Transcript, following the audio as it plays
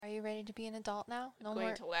ready to be an adult now? No I'm more.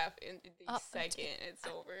 going to laugh in the second it's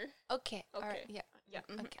over. Okay. All right. Yeah. Yeah.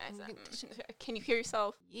 Okay. Can you hear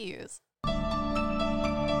yourself? Yes.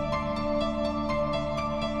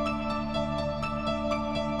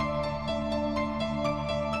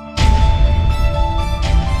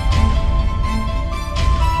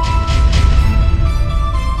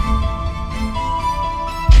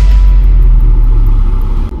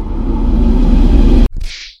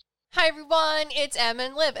 Hi everyone, it's Em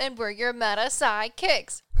and Liv, and we're your meta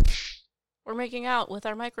sidekicks. We're making out with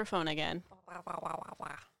our microphone again.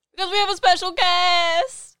 Because we have a special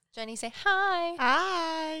guest! Jenny, say hi.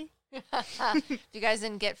 Hi. If you guys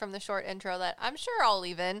didn't get from the short intro that I'm sure I'll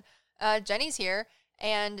leave in, Jenny's here,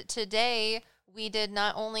 and today we did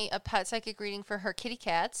not only a pet psychic reading for her kitty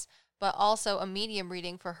cats, but also a medium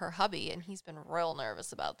reading for her hubby, and he's been real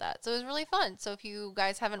nervous about that. So it was really fun. So if you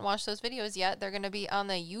guys haven't watched those videos yet, they're going to be on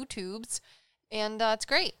the YouTubes, and it's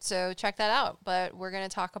great. So check that out. But we're going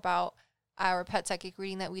to talk about our pet psychic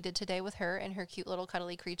reading that we did today with her and her cute little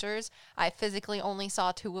cuddly creatures. I physically only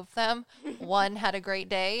saw 2 of them. One had a great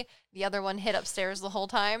day. The other one hid upstairs the whole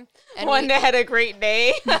time. And One that had a great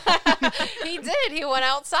day. he did. He went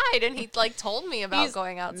outside and he told me about He's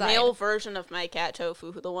going outside. Male version of my cat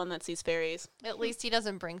Tofu, the one that sees fairies. At least he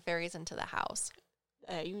doesn't bring fairies into the house.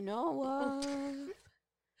 You know what?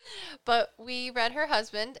 But we read her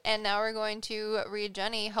husband, and now we're going to read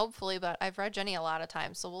Jenny, hopefully, but I've read Jenny a lot of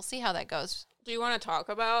times, so we'll see how that goes. Do you want to talk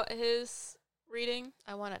about his reading?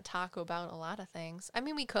 I want to talk about a lot of things. I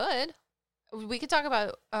mean, we could. We could talk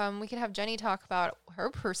about, we could have Jenny talk about her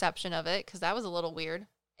perception of it, because that was a little weird,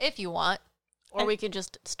 if you want. Or we could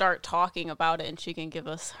just start talking about it and she can give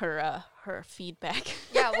us her feedback.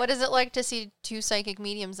 Yeah, what is it like to see 2 psychic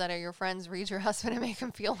mediums that are your friends read your husband and make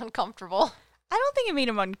him feel uncomfortable? I don't think it made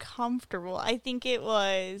him uncomfortable. I think it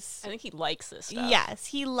was... I think he likes this stuff. Yes,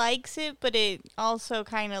 he likes it, but it also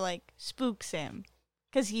kind of, spooks him.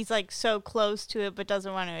 Because he's, so close to it, but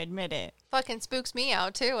doesn't want to admit it. Fucking spooks me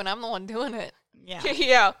out, too, and I'm the one doing it. Yeah.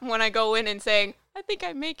 Yeah, when I go in and saying, I think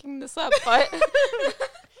I'm making this up, but...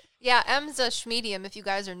 Yeah, Em's a schmedium. If you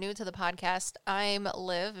guys are new to the podcast, I'm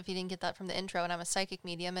Liv, if you didn't get that from the intro, and I'm a psychic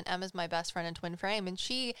medium, and Em is my best friend in twin flame, and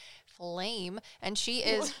she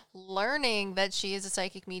is learning that she is a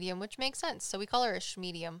psychic medium, which makes sense. So we call her a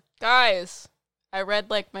schmedium. Guys, I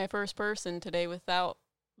read, my first person today without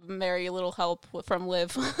very little help from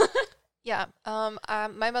Liv. Yeah,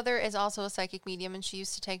 my mother is also a psychic medium, and she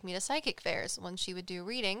used to take me to psychic fairs when she would do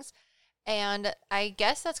readings. And I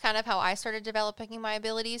guess that's kind of how I started developing my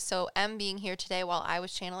abilities. So Em being here today while I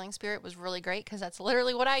was channeling spirit was really great because that's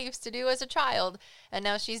literally what I used to do as a child. And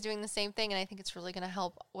now she's doing the same thing. And I think it's really going to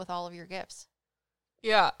help with all of your gifts.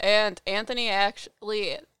 Yeah, and Anthony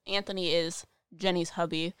is Jenny's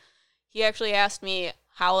hubby. He actually asked me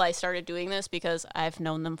how I started doing this because I've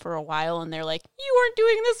known them for a while and they're like, you weren't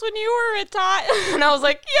doing this when you were a tot. And I was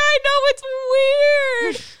like, yeah, I know, it's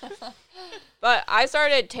weird. But I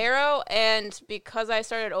started tarot, and because I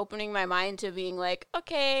started opening my mind to being like,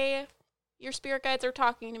 okay, your spirit guides are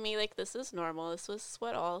talking to me, this is normal. This was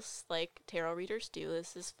what all, tarot readers do.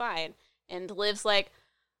 This is fine. And Liv's like,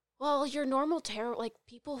 well, your normal tarot,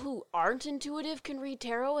 people who aren't intuitive can read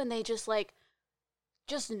tarot, and they just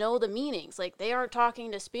know the meanings. They aren't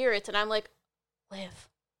talking to spirits. And I'm like, Liv,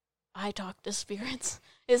 I talk to spirits.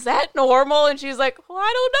 Is that normal? And she's like, well,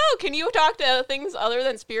 I don't know. Can you talk to things other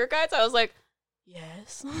than spirit guides? I was like,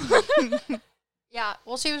 yes. Yeah,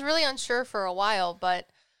 well, she was really unsure for a while, but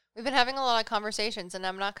we've been having a lot of conversations, and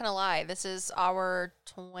I'm not going to lie. This is our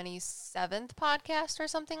 27th podcast or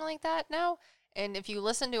something like that now. And if you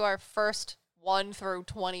listen to our first 1 through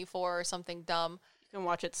 24 or something dumb, You can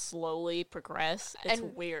watch it slowly progress. It's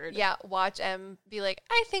weird. Yeah, watch Em be like,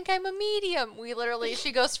 I think I'm a medium.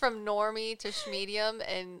 She goes from normie to schmedium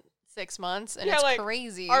in 6 months, and it's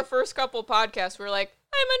crazy. Our first couple podcasts, we're like,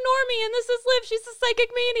 I'm a normie, and this is Liv. She's a psychic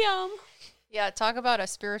medium. Yeah, talk about a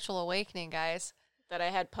spiritual awakening, guys. That I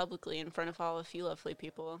had publicly in front of all of you lovely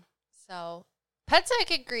people. So, pet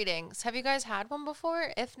psychic greetings. Have you guys had one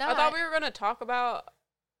before? If not, I thought we were going to talk about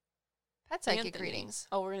pet psychic Anthony. greetings.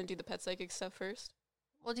 Oh, we're going to do the pet psychic stuff first?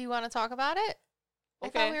 Well, do you want to talk about it?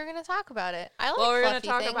 Okay. I thought we were going to talk about it. I like Well, we're going to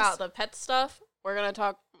talk about the pet stuff. We're going to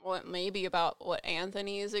talk maybe about what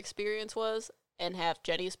Anthony's experience was and have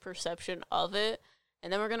Jenny's perception of it.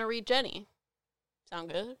 And then we're going to read Jenny.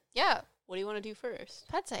 Sound good? Yeah. What do you want to do first?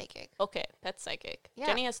 Pet psychic. Okay, pet psychic. Yeah.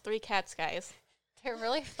 Jenny has 3 cats, guys. They're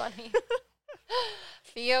really funny.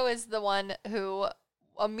 Theo is the one who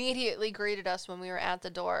immediately greeted us when we were at the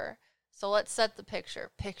door. So let's set the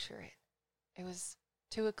picture. Picture it. It was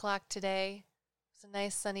 2:00 today. It was a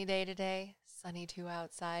nice sunny day today. Sunny too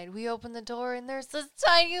outside. We open the door and there's this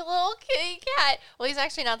tiny little kitty cat. Well, he's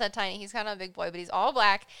actually not that tiny. He's kind of a big boy, but he's all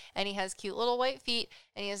black and he has cute little white feet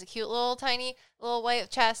and he has a cute little tiny little white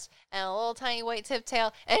chest and a little tiny white tip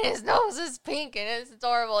tail and his nose is pink and it's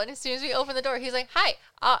adorable. And as soon as we open the door, he's like, "Hi,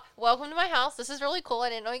 welcome to my house. This is really cool. I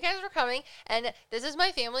didn't know you guys were coming. And this is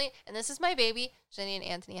my family and this is my baby." Jenny and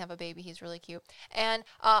Anthony have a baby. He's really cute. And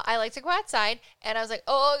I like to go outside. And I was like,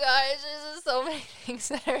 "Oh, guys, this is so many things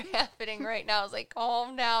that are happening right now." I was like,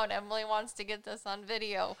 "Calm down. Emily wants to get this on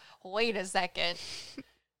video. Wait a second."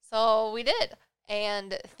 So we did.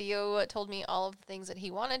 And Theo told me all of the things that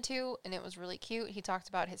he wanted to, and it was really cute. He talked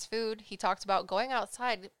about his food. He talked about going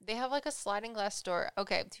outside. They have like a sliding glass door.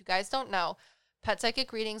 Okay, if you guys don't know, Pet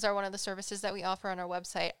Psychic Readings are one of the services that we offer on our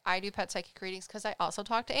website. I do Pet Psychic Readings because I also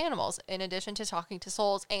talk to animals in addition to talking to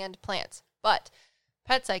souls and plants. But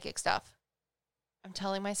Pet Psychic stuff, I'm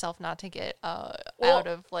telling myself not to get out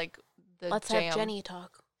of like the Let's jam. have Jenny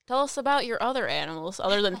talk. Tell us about your other animals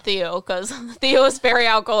other than Theo, because Theo is very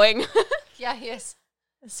outgoing. Yeah, he is.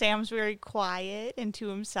 Sam's very quiet and to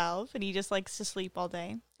himself, and he just likes to sleep all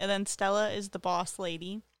day. And then Stella is the boss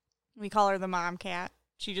lady. We call her the mom cat.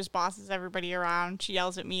 She just bosses everybody around. She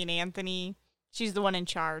yells at me and Anthony. She's the one in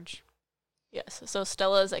charge. Yes, so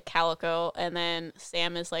Stella is a calico, and then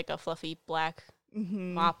Sam is like a fluffy black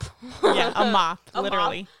mop. Yeah, a mop,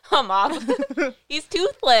 literally. A mop. He's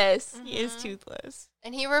toothless. He is toothless.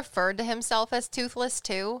 And he referred to himself as toothless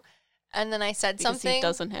too. And then I said Because something. he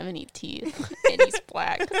doesn't have any teeth, and he's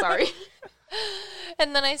black. Sorry.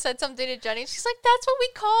 And then I said something to Jenny. She's like, "That's what we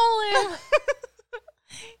call him."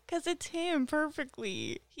 Because it's him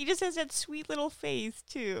perfectly. He just has that sweet little face,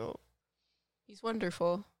 too. He's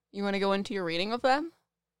wonderful. You want to go into your reading of them?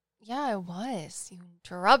 Yeah, I was. You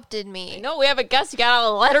interrupted me. I know we have a guest. You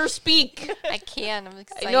gotta let her speak. I can. I'm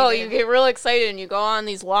excited. I know, you get real excited and you go on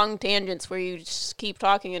these long tangents where you just keep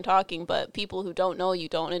talking and talking, but people who don't know you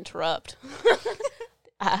don't interrupt.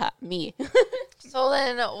 Me. So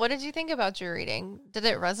then, what did you think about your reading? Did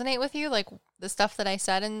it resonate with you? Like the stuff that I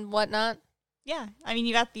said and whatnot? Yeah, I mean,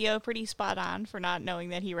 you got Theo pretty spot on for not knowing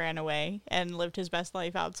that he ran away and lived his best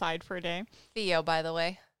life outside for a day. Theo, by the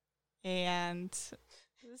way. And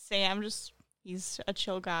Sam, he's a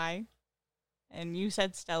chill guy. And you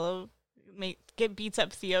said Stella beats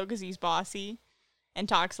up Theo because he's bossy and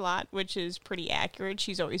talks a lot, which is pretty accurate.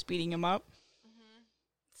 She's always beating him up. Mm-hmm.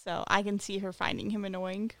 So I can see her finding him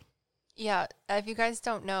annoying. Yeah, if you guys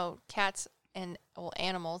don't know, cats and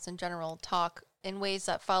animals in general talk in ways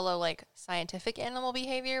that follow like scientific animal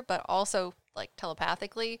behavior, but also like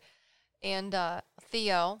telepathically. And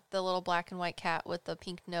Theo, the little black and white cat with the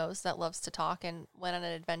pink nose that loves to talk and went on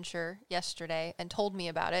an adventure yesterday and told me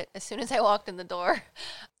about it as soon as I walked in the door.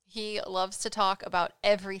 He loves to talk about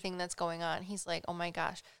everything that's going on. He's like, "Oh my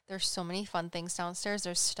gosh, there's so many fun things downstairs.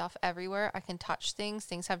 There's stuff everywhere. I can touch things.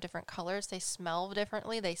 Things have different colors. They smell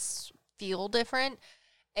differently. They feel different."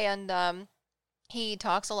 And he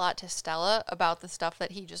talks a lot to Stella about the stuff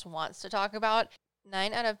that he just wants to talk about.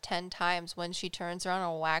 9 out of 10 times when she turns around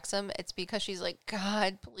and whacks him, it's because she's like,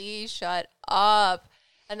 "God, please shut up."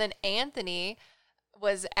 And then Anthony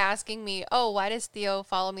was asking me, "Oh, why does Theo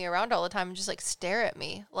follow me around all the time and just like stare at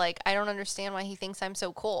me? Like, I don't understand why he thinks I'm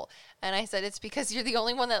so cool." And I said, "It's because you're the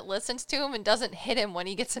only one that listens to him and doesn't hit him when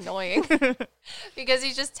he gets annoying." Because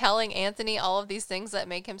he's just telling Anthony all of these things that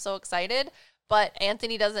make him so excited. But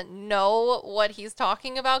Anthony doesn't know what he's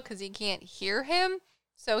talking about because he can't hear him.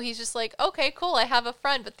 So he's just like, "Okay, cool, I have a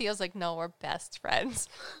friend." But Theo's like, "No, we're best friends."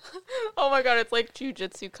 Oh my god, it's like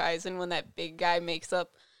Jujutsu Kaisen when that big guy makes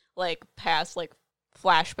up like past like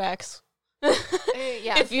flashbacks.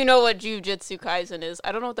 Yeah. If you know what Jujutsu Kaisen is.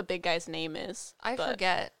 I don't know what the big guy's name is. I but,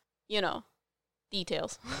 forget. You know,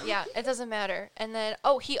 details. Yeah, it doesn't matter. And then,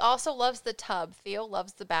 he also loves the tub. Theo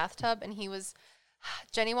loves the bathtub, and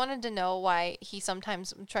Jenny wanted to know why he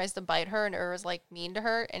sometimes tries to bite her or is like mean to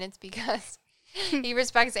her, and it's because he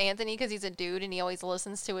respects Anthony because he's a dude and he always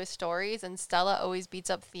listens to his stories, and Stella always beats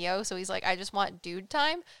up Theo, so he's like, "I just want dude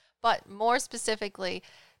time." But more specifically,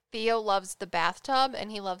 Theo loves the bathtub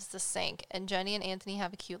and he loves the sink, and Jenny and Anthony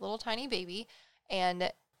have a cute little tiny baby,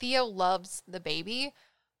 and Theo loves the baby,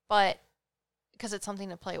 but because it's something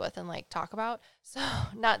to play with and like talk about. So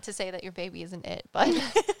not to say that your baby isn't it, but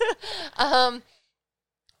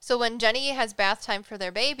so when Jenny has bath time for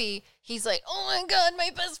their baby, he's like, "Oh my God, my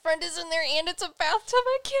best friend is in there and it's a bathtub.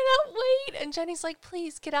 I cannot wait." And Jenny's like,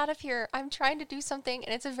 "Please get out of here. I'm trying to do something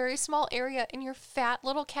and it's a very small area and your fat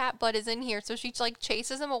little cat butt is in here." So she like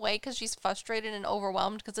chases him away because she's frustrated and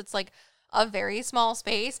overwhelmed because it's like a very small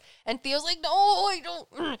space. And Theo's like, "No, I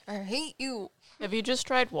don't. I hate you." Have you just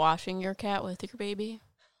tried washing your cat with your baby?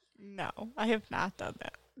 No, I have not done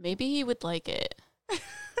that. Maybe he would like it.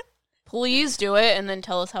 Please do it and then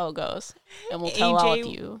tell us how it goes. And we'll tell all of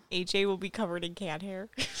you. AJ will be covered in cat hair.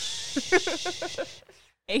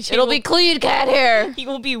 It'll be clean cat hair. He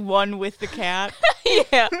will be one with the cat.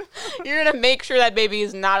 Yeah. You're going to make sure that baby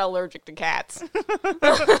is not allergic to cats.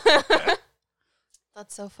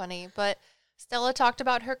 That's so funny. But Stella talked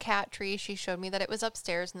about her cat tree. She showed me that it was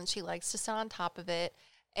upstairs and that she likes to sit on top of it.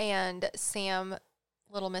 And Sam,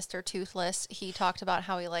 little Mr. Toothless, he talked about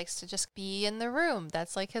how he likes to just be in the room.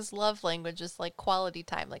 That's like his love language, is like quality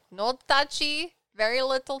time. Like, no touchy, very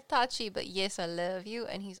little touchy, but yes, I love you.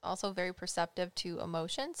 And he's also very perceptive to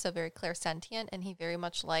emotions, so very clairsentient. And he very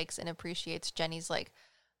much likes and appreciates Jenny's like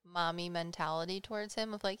mommy mentality towards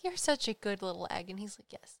him of like, you're such a good little egg. And he's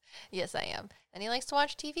like, yes, I am. And he likes to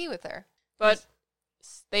watch TV with her. But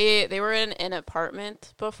they were in an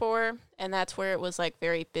apartment before, and that's where it was like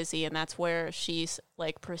very busy, and that's where she's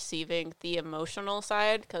like perceiving the emotional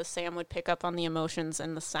side, because Sam would pick up on the emotions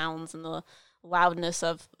and the sounds and the loudness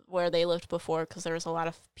of where they lived before, because there was a lot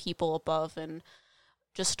of people above and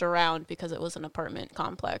just around because it was an apartment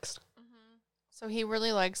complex. Mm-hmm. So he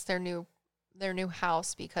really likes their new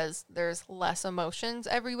house because there's less emotions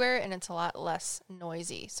everywhere and it's a lot less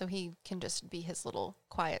noisy. So he can just be his little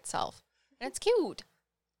quiet self. And it's cute.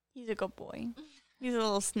 He's a good boy. He's a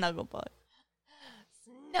little snuggle bug.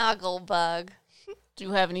 Snuggle bug. Do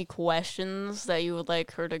you have any questions that you would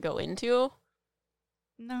like her to go into?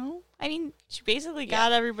 No. I mean, she basically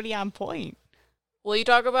got everybody on point.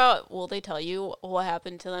 Will they tell you what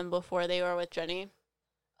happened to them before they were with Jenny?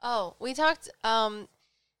 Oh, we talked,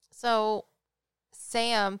 so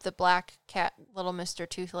Sam, the black cat, little Mr.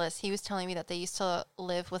 Toothless, he was telling me that they used to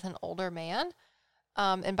live with an older man.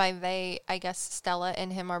 And by they, I guess Stella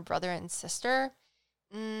and him are brother and sister.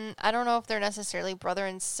 I don't know if they're necessarily brother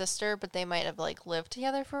and sister, but they might have like lived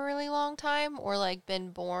together for a really long time or like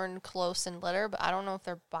been born close in litter, but I don't know if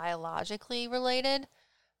they're biologically related.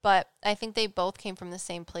 But I think they both came from the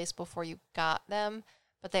same place before you got them,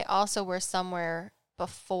 but they also were somewhere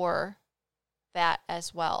before that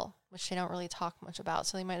as well, which they don't really talk much about.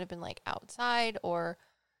 So they might have been like outside, or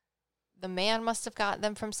the man must have got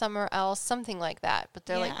them from somewhere else, something like that. But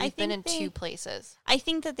they're like, we've been in two places. I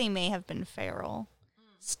think that they may have been feral.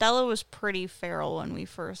 Stella was pretty feral when we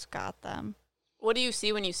first got them. What do you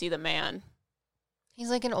see when you see the man?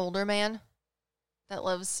 He's like an older man that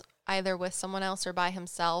lives either with someone else or by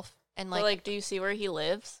himself. And like, do you see where he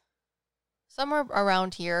lives? Somewhere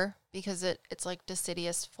around here, because it's like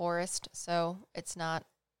deciduous forest, so it's not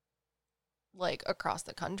like across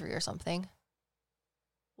the country or something.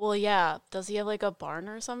 Well, yeah. Does he have like a barn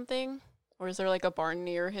or something? Or is there like a barn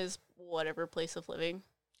near his whatever place of living?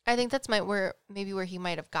 I think that's where he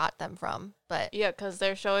might have got them from. But yeah, because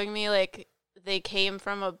they're showing me like they came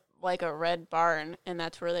from a red barn, and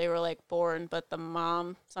that's where they were like born. But the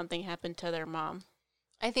mom, something happened to their mom.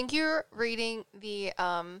 I think you're reading the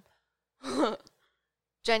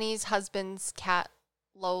Jenny's husband's cat,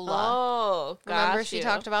 Lola. Oh, remember she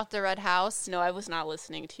talked about the red house? No, I was not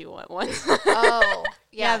listening to you at once. Oh,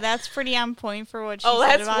 yeah, that's pretty on point for what she said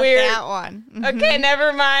that's about weird. That one. Okay,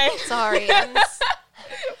 never mind. Sorry.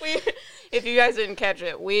 If you guys didn't catch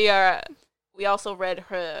it, we also read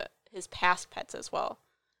his past pets as well.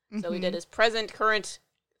 So we did his present, current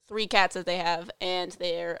 3 cats that they have, and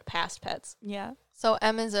their past pets. Yeah. So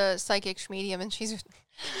Emma's a psychic medium, and she's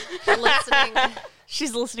listening.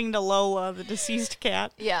 She's listening to Lola, the deceased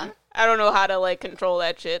cat. Yeah. I don't know how to like control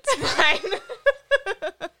that shit. It's fine.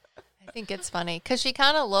 I think it's funny because she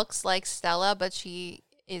kind of looks like Stella, but she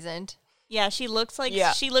isn't. Yeah, she looked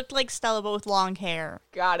like Stella, but with long hair.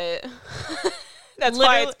 Got it. That's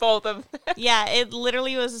why it's both of them. Yeah, it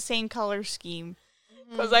literally was the same color scheme.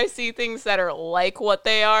 Because I see things that are like what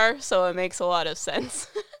they are, so it makes a lot of sense.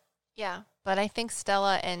 Yeah, but I think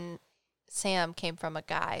Stella and Sam came from a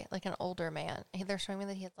guy, like an older man. They're showing me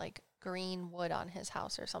that he had like green wood on his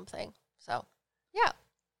house or something. So, yeah.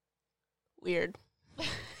 Weird.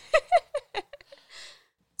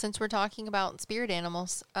 Since we're talking about spirit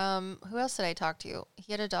animals, who else did I talk to?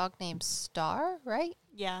 He had a dog named Star, right?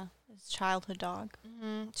 Yeah, his childhood dog.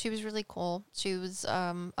 Mm-hmm. She was really cool. She was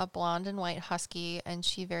a blonde and white husky, and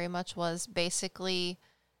she very much was basically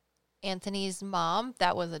Anthony's mom.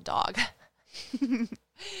 That was a dog.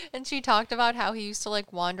 And she talked about how he used to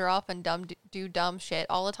like wander off and do dumb shit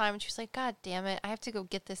all the time. And she's like, God damn it, I have to go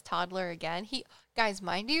get this toddler again. Guys,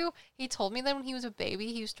 mind you, he told me that when he was a baby,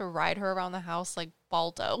 he used to ride her around the house like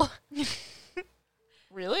Baldo.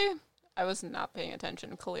 Really? I was not paying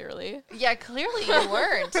attention, clearly. Yeah, clearly you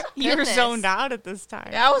weren't. You were Goodness. zoned out at this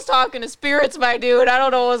time. I was talking to spirits, my dude. I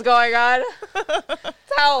don't know what's going on.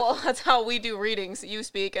 That's how we do readings. You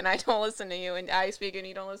speak, and I don't listen to you, and I speak, and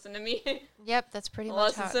you don't listen to me. Yep, that's pretty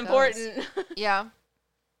Unless much how it's it important. goes. Yeah.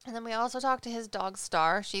 And then we also talked to his dog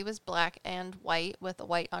Star. She was black and white with a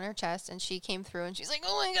white on her chest, and she came through and she's like,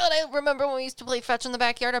 "Oh my god, I remember when we used to play fetch in the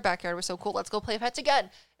backyard. Our backyard was so cool. Let's go play fetch again."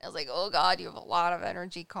 And I was like, "Oh god, you have a lot of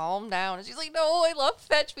energy. Calm down." And she's like, "No, I love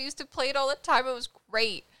fetch. We used to play it all the time. It was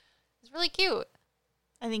great." It's really cute.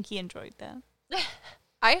 I think he enjoyed that.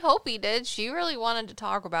 I hope he did. She really wanted to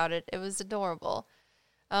talk about it. It was adorable.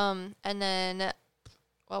 And then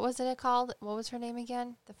what was it called? What was her name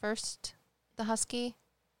again? The husky?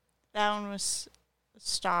 That one was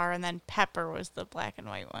Star, and then Pepper was the black and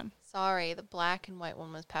white one. Sorry, the black and white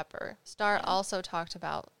one was Pepper. Star also talked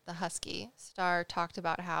about the husky. Star talked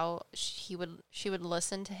about how she would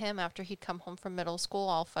listen to him after he'd come home from middle school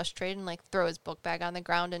all frustrated and like throw his book bag on the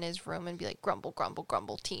ground in his room and be like, "Grumble, grumble,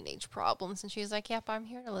 grumble, teenage problems." And she was like, "Yep, I'm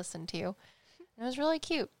here to listen to you." And it was really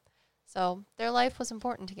cute. So their life was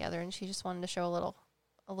important together, and she just wanted to show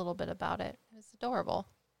a little bit about it. It was adorable.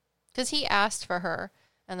 Because he asked for her,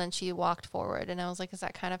 and then she walked forward, and I was like, "Is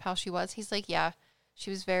that kind of how she was?" He's like, "Yeah." She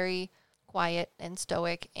was very quiet and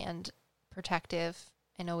stoic and protective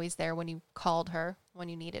and always there when you called her, when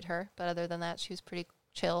you needed her. But other than that, she was pretty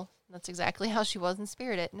chill. That's exactly how she was in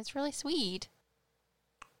Spirited, and it's really sweet.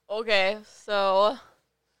 Okay, so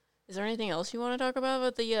is there anything else you want to talk about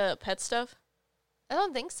with the pet stuff? I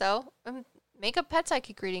don't think so. Make a pet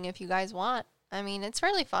psychic reading if you guys want. I mean, it's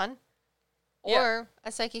really fun. Yeah. Or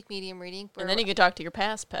a psychic medium reading. And then you can talk to your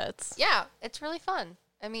past pets. Yeah, it's really fun.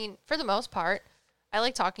 I mean, for the most part, I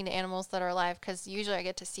like talking to animals that are alive because usually I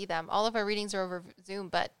get to see them. All of our readings are over Zoom,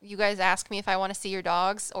 but you guys ask me if I want to see your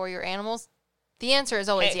dogs or your animals. The answer is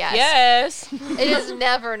always yes. Yes. It is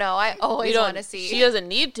never no. I always want to see. She doesn't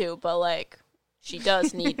need to, but like she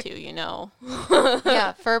does need to, you know.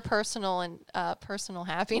 Yeah, for personal and personal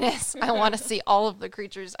happiness, I want to see all of the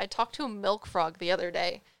creatures. I talked to a milk frog the other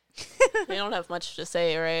day. They don't have much to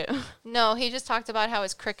say, right? No, he just talked about how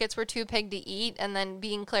his crickets were too big to eat, and then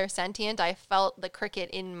being clairsentient, I felt the cricket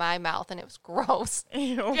in my mouth, and it was gross.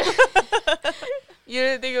 Ew. You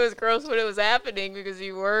didn't think it was gross when it was happening because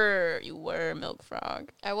you were a milk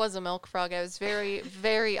frog. I was a milk frog. I was very,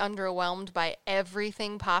 very underwhelmed by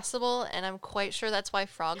everything possible, and I'm quite sure that's why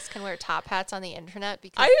frogs can wear top hats on the internet,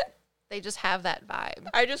 because they just have that vibe.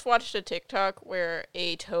 I just watched a TikTok where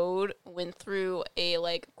a toad went through a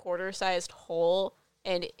like quarter-sized hole,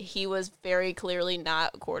 and he was very clearly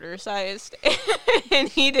not quarter-sized, and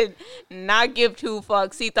he did not give two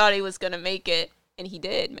fucks. He thought he was gonna make it, and he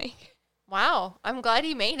did make it. Wow, I'm glad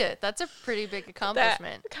he made it. That's a pretty big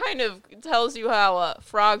accomplishment. That kind of tells you how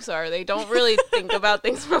frogs are. They don't really think about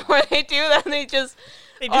things before they do them. They just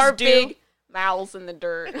are do. big mouths in the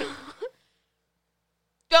dirt.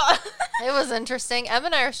 It was interesting. Em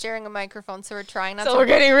and I are sharing a microphone, so we're trying not So to... we're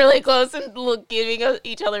getting really close and giving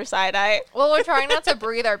each other side eye. Well, we're trying not to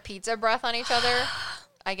breathe our pizza breath on each other.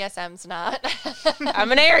 I guess Em's not.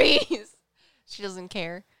 I'm an Aries. She doesn't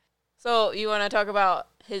care. So you want to talk about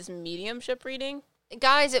his mediumship reading?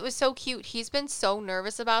 Guys, it was so cute. He's been so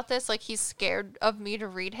nervous about this. Like, he's scared of me to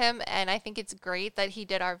read him. And I think it's great that he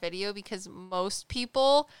did our video because most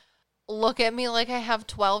people look at me like I have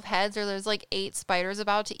 12 heads or there's like 8 spiders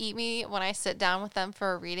about to eat me when I sit down with them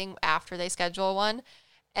for a reading after they schedule one.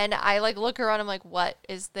 And I like look around. I'm like, what?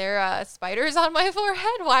 Is there spiders on my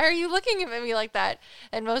forehead? Why are you looking at me like that?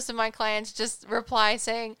 And most of my clients just reply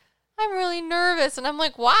saying, I'm really nervous. And I'm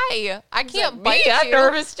like, why? I can't bite you. I'm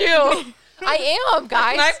nervous too. I am,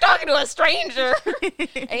 guys. I'm talking to a stranger.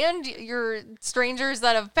 And your strangers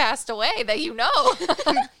that have passed away that you know.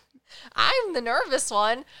 I'm the nervous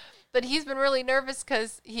one. But he's been really nervous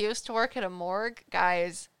because he used to work at a morgue.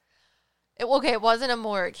 Guys, it wasn't a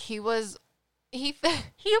morgue. He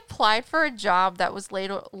applied for a job that was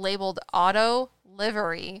labeled auto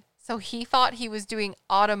livery. So he thought he was doing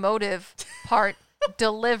automotive part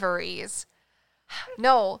deliveries.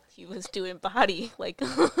 No. He was doing body, like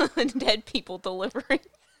dead people delivering.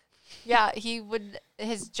 Yeah,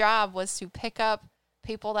 his job was to pick up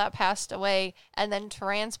people that passed away and then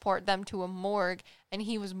transport them to a morgue. And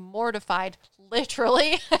he was mortified,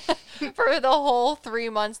 literally, for the whole 3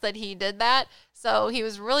 months that he did that. So he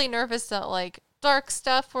was really nervous that, like, dark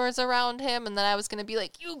stuff was around him. And then I was going to be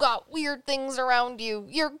like, you got weird things around you.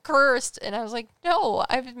 You're cursed. And I was like, no,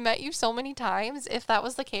 I've met you so many times. If that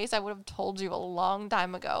was the case, I would have told you a long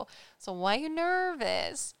time ago. So why are you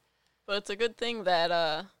nervous? But it's a good thing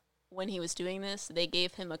that when he was doing this, they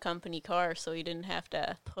gave him a company car so he didn't have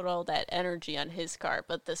to put all that energy on his car.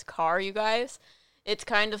 But this car, you guys, it's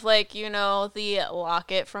kind of like, you know, the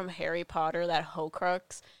locket from Harry Potter, that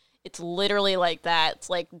Horcrux. It's literally like that. It's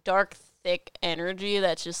like dark, thick energy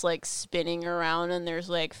that's just like spinning around, and there's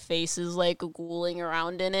like faces like ghouling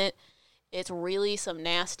around in it. It's really some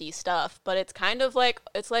nasty stuff, but it's kind of like,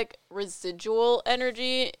 it's like residual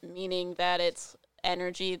energy, meaning that it's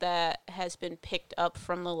energy that has been picked up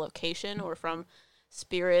from the location or from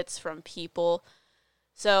spirits, from people.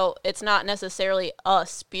 So it's not necessarily a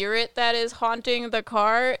spirit that is haunting the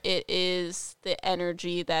car. It is the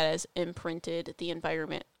energy that has imprinted the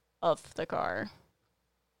environment of the car.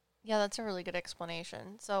 Yeah, that's a really good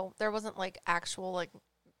explanation. So there wasn't like actual like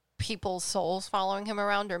people's souls following him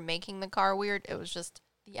around or making the car weird. It was just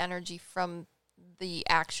the energy from the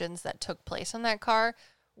actions that took place in that car,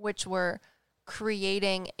 which were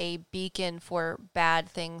creating a beacon for bad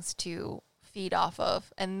things to feed off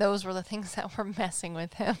of. And those were the things that were messing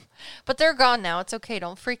with him. But they're gone now. It's okay.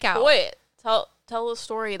 Don't freak out. Wait, tell the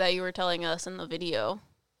story that you were telling us in the video.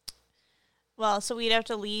 Well, so we'd have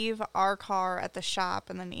to leave our car at the shop,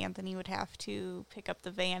 and then Anthony would have to pick up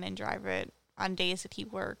the van and drive it on days that he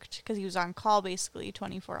worked, because he was on call basically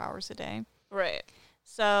 24 hours a day. Right.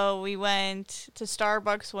 So we went to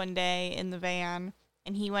Starbucks one day in the van,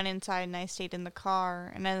 and he went inside and I stayed in the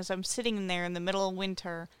car. And as I'm sitting in there in the middle of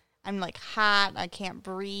winter, I'm like hot, I can't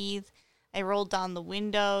breathe. I rolled down the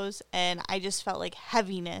windows and I just felt like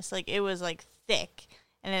heaviness, like it was like thick.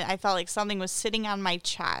 And I felt like something was sitting on my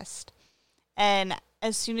chest. And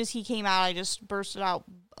as soon as he came out, I just bursted out,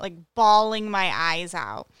 like bawling my eyes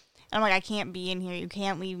out. And I'm like, I can't be in here. You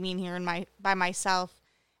can't leave me in here by myself.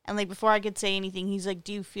 And like before I could say anything, he's like,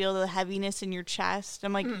 do you feel the heaviness in your chest?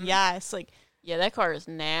 I'm like, yes. Like, yeah, that car is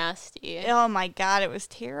nasty. oh my God, it was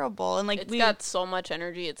terrible. And like it's got so much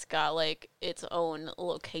energy. It's got like its own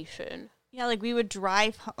location. Yeah, like we would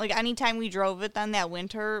drive, like anytime we drove it then that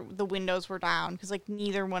winter, the windows were down because like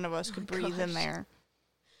neither one of us could breathe in there.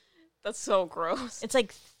 That's so gross. It's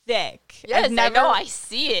like thick. Yes, I know. I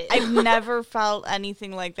see it. I've never felt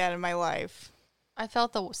anything like that in my life. I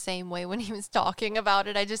felt the same way when he was talking about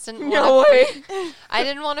it. I just didn't want No way. I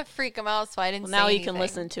didn't want to freak him out, so I didn't say now anything. you can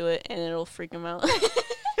listen to it and it'll freak him out.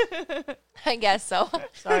 I guess so.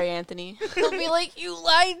 Sorry, Anthony. He'll be like, you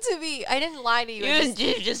lied to me. I didn't lie to you.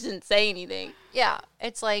 You just didn't say anything. Yeah,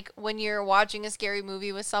 it's like when you're watching a scary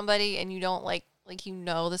movie with somebody and you don't like you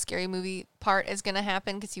know the scary movie part is going to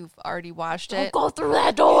happen because you've already watched it. Don't go through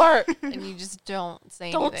that door. And you just don't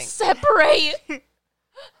say Don't anything. separate.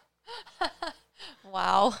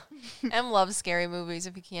 Wow. Em loves scary movies,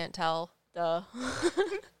 if you can't tell. Duh.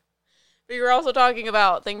 But you were also talking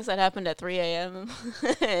about things that happened at 3 a.m.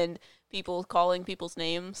 and people calling people's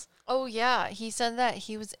names. Oh, yeah. He said that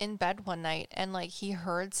he was in bed one night and, like, he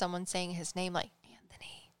heard someone saying his name, like,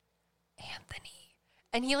 Anthony.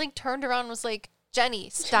 And he, like, turned around and was like, Jenny,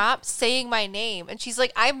 stop saying my name. And she's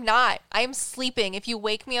like, I'm not. I'm sleeping. If you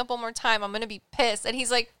wake me up one more time, I'm going to be pissed. And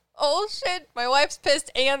he's like, oh, shit. My wife's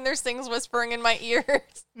pissed and there's things whispering in my ears.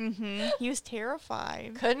 Mm-hmm. He was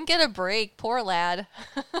terrified. Couldn't get a break. Poor lad.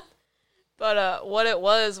 But what it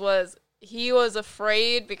was he was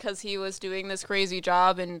afraid because he was doing this crazy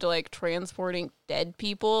job and like transporting dead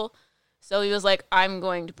people. So he was like, I'm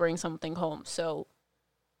going to bring something home. So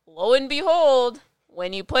lo and behold,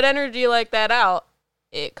 when you put energy like that out,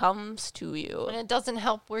 it comes to you. And it doesn't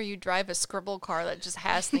help where you drive a scribble car that just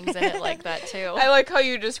has things in it like that too. I like how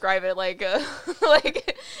you describe it like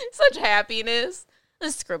like such happiness. A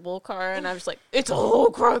scribble car, and I'm just like, it's a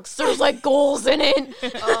Horcrux. There's like goals in it.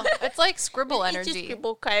 It's like scribble It's just energy. scribble,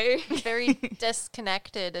 okay. Very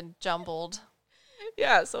disconnected and jumbled.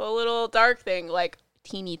 Yeah, so a little dark thing, like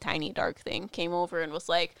teeny tiny dark thing, came over and was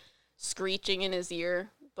like screeching in his ear,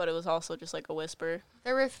 but it was also just like a whisper.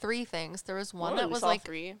 There were three things. There was one Oh, that we was saw like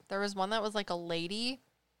 3. there was one that was like a lady.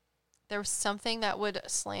 There was something that would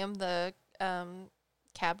slam the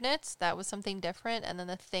cabinets. That was something different, and then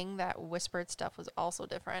the thing that whispered stuff was also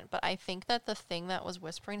different. But I think that the thing that was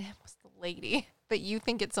whispering him was the lady. But you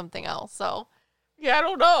think it's something else. So Yeah, I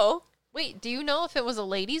don't know. wait, do you know if it was a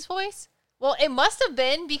lady's voice? Well, it must have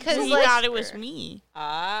been because He like thought it was me.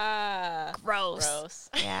 Ah, gross.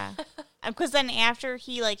 Yeah. Because then after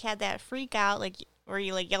he like had that freak out, like where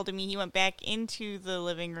he like yelled at me, he went back into the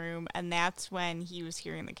living room, and that's when he was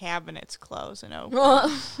hearing the cabinets close and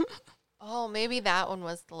open. Oh, maybe that one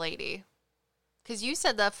was the lady. Because you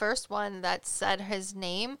said the first one that said his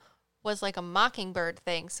name was like a mockingbird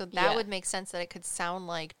thing. So that Yeah. would make sense that it could sound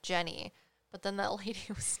like Jenny. But then that lady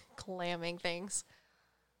was clamming things.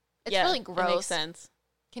 It's really It gross. makes sense.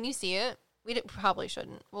 Can you see it? Probably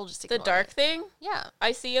shouldn't. We'll just The ignore dark it. thing? Yeah.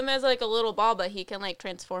 I see him as like a little ball, but he can like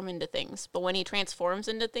transform into things. But when he transforms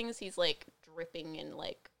into things, he's like dripping in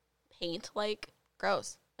like paint like.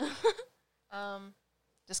 Gross.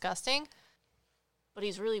 Disgusting. But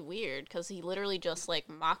he's really weird because he literally just like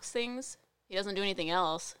mocks things. He doesn't do anything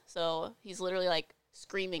else. So he's literally like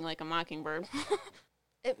screaming like a mockingbird.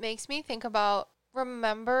 It makes me think about,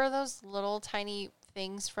 remember those little tiny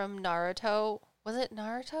things from Naruto? Was it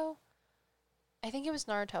Naruto? I think it was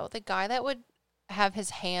Naruto. The guy that would have his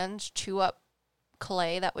hands chew up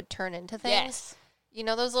clay that would turn into things. Yes. You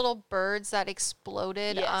know those little birds that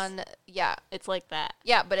exploded Yes. on, yeah. It's like that.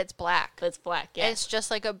 Yeah, but it's black. But it's black, And yes. it's just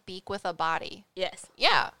like a beak with a body. Yes.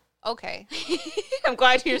 Yeah. Okay. I'm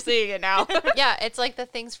glad you're seeing it now. Yeah, it's like the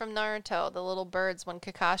things from Naruto, the little birds when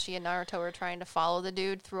Kakashi and Naruto were trying to follow the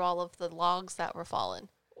dude through all of the logs that were fallen.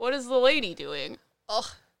 What is the lady doing? Ugh.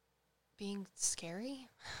 Being scary?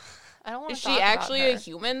 I don't want Is to she talk actually about a her.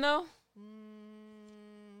 human though?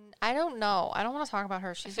 I don't know. I don't want to talk about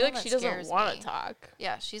her. I She's feel the like one she that doesn't scares want me. to talk.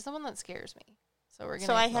 Yeah, she's the one that scares me. So we're gonna.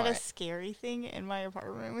 So I had ignore a it. scary thing in my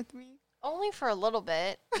apartment with me. Only for a little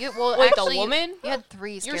bit. Well, Wait, actually, the woman? You had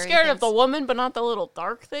 3 scary You're scared of the things. woman, but not the little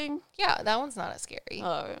dark thing. Yeah, that one's not as scary.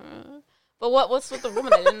 But what's with the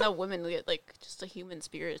woman? I didn't know women get like just a human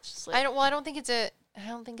spirit. It's just like I don't think it's a. I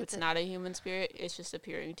don't think it's it's not a human spirit. It's just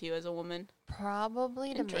appearing to you as a woman.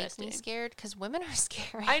 probably to make me Interesting. scared because women are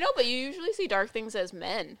scary. I know, but you usually see dark things as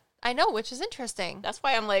men. I know, which is interesting. That's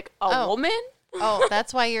why I'm like a Oh. woman. Oh,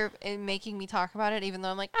 that's why you're making me talk about it, even though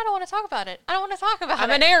I'm like, I don't want to talk about it. I don't want to talk about I'm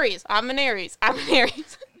it. an Aries. I'm an Aries. I'm an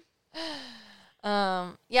Aries.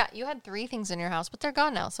 Yeah, you had 3 things in your house, but they're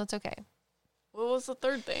gone now, so it's okay. What was the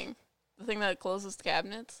third thing? The thing that closes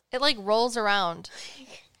cabinets? It like rolls around.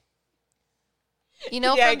 You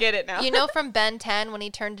know, Yeah, I from, get it now. You know from Ben 10 when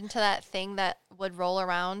he turned into that thing that would roll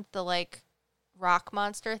around, the like rock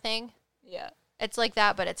monster thing? Yeah. It's like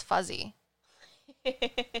that, but it's fuzzy.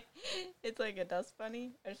 It's like a dust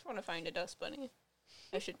bunny. I just want to find a dust bunny.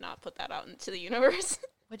 I should not put that out into the universe.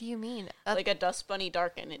 What do you mean? Like a dust bunny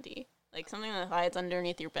dark entity. Like something that hides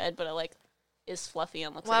underneath your bed, but it like is fluffy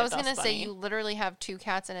and looks Well, I like was a dust gonna say bunny. you literally have 2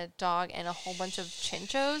 cats and a dog and a whole bunch of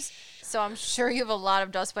chinchos. So I'm sure you have a lot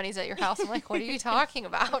of dust bunnies at your house. I'm like, what are you talking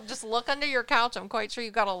about? Just look under your couch. I'm quite sure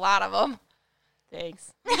you've got a lot of them.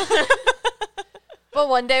 Thanks. But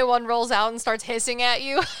one day one rolls out and starts hissing at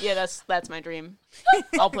you, Yeah, that's my dream.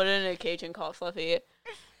 I'll put it in a cage and call it Fluffy.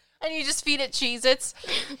 and you just feed it Cheez-Its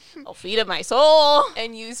I'll feed it my soul.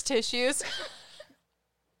 and use tissues.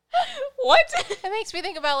 What? It makes me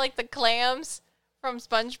think about like the clams from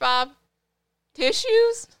SpongeBob.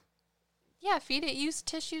 Tissues? Yeah, feed it used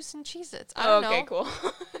tissues and Cheez-Its. I don't Okay, know. cool.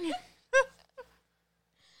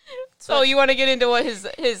 So you want to get into what his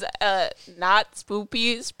not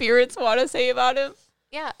spoopy spirits want to say about him?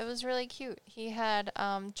 Yeah, it was really cute. He had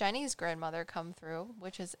Jenny's grandmother come through,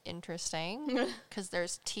 which is interesting because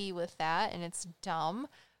there's tea with that and it's dumb.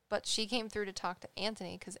 But she came through to talk to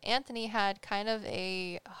Anthony because Anthony had kind of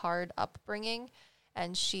a hard upbringing,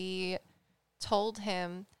 and she told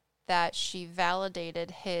him that she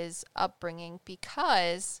validated his upbringing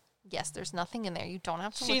because, yes, there's nothing in there. You don't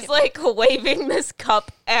have to She's look at like waving this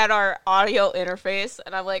cup at our audio interface,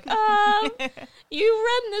 and I'm like, you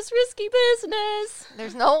run this risky business.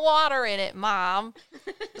 There's no water in it, Mom.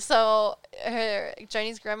 So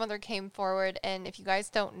Jenny's grandmother came forward, and if you guys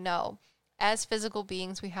don't know, as physical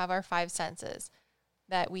beings, we have our 5 senses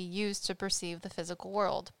that we use to perceive the physical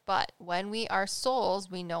world. But when we are souls,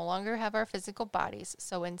 we no longer have our physical bodies.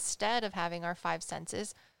 So instead of having our 5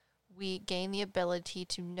 senses, we gain the ability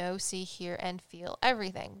to know, see, hear, and feel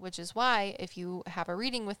everything, which is why if you have a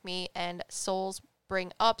reading with me and souls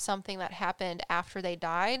bring up something that happened after they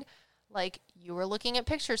died, like you were looking at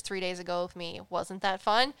pictures 3 days ago with me, wasn't that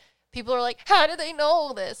fun? People are like, how do they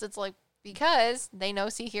know this? It's like, because they know,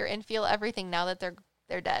 see, hear, and feel everything now that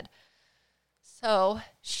they're dead. So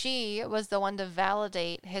she was the one to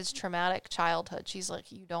validate his traumatic childhood. She's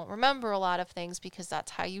like, you don't remember a lot of things because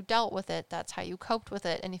that's how you dealt with it. That's how you coped with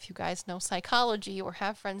it. And if you guys know psychology or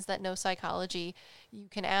have friends that know psychology, you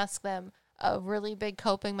can ask them. A really big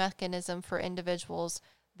coping mechanism for individuals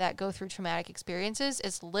that go through traumatic experiences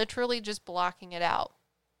is literally just blocking it out.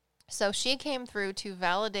 So she came through to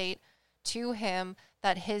validate to him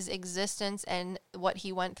that his existence and what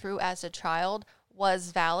he went through as a child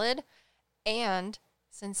was valid. And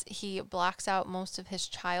since he blocks out most of his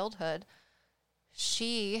childhood,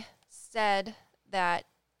 she said that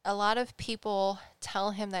a lot of people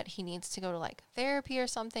tell him that he needs to go to like therapy or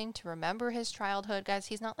something to remember his childhood. Guys,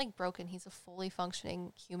 he's not like broken. He's a fully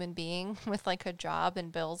functioning human being with like a job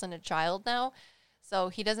and bills and a child now. So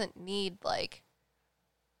he doesn't need like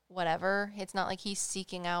whatever. It's not like he's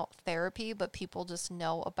seeking out therapy, but people just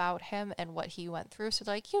know about him and what he went through. So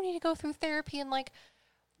they're like, you need to go through therapy and like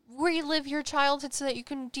relive your childhood so that you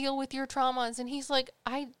can deal with your traumas. And he's like,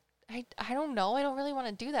 I don't know. I don't really want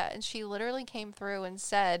to do that. And she literally came through and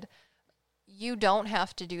said, you don't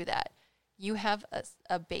have to do that. You have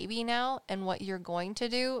a baby now, and what you're going to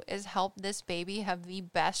do is help this baby have the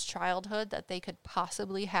best childhood that they could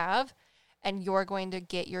possibly have, and you're going to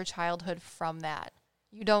get your childhood from that.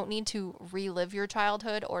 You don't need to relive your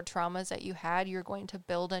childhood or traumas that you had. You're going to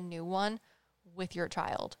build a new one with your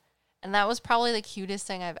child. And that was probably the cutest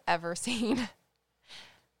thing I've ever seen.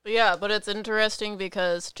 But yeah, but it's interesting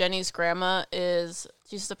because Jenny's grandma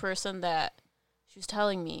she's the person that she was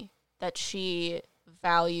telling me that she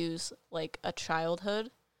values like a childhood.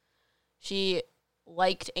 She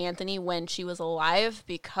liked Anthony when she was alive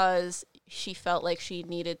because she felt like she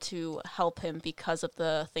needed to help him because of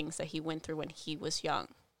the things that he went through when he was young.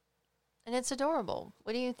 And it's adorable.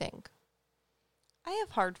 What do you think? I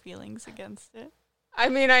have hard feelings against it. I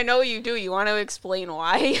mean, I know you do. You want to explain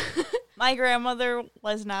why? My grandmother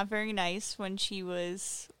was not very nice when she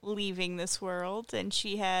was leaving this world, and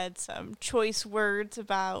she had some choice words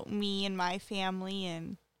about me and my family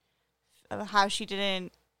and how she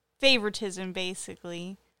didn't favoritism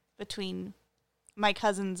basically between my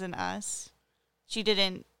cousins and us. She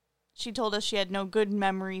told us she had no good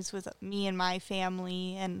memories with me and my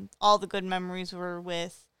family, and all the good memories were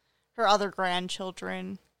with her other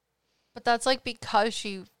grandchildren. But that's like because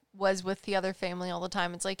she was with the other family all the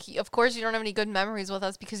time. It's like, of course you don't have any good memories with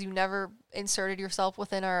us because you never inserted yourself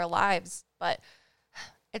within our lives. But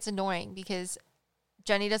it's annoying because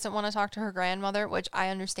Jenny doesn't want to talk to her grandmother, which I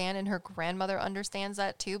understand, and her grandmother understands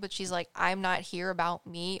that too. But she's like, I'm not here about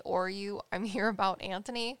me or you. I'm here about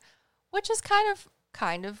Anthony, which is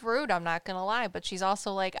kind of rude. I'm not going to lie. But she's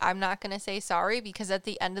also like, I'm not going to say sorry because at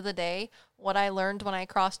the end of the day, what I learned when I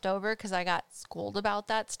crossed over, because I got schooled about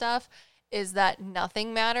that stuff, is that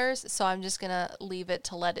nothing matters, so I'm just going to leave it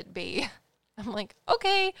to let it be. I'm like,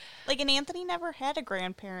 okay. Like, and Anthony never had a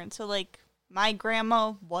grandparent, so, like, my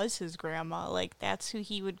grandma was his grandma. Like, that's who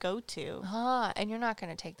he would go to. And you're not going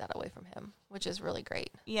to take that away from him, which is really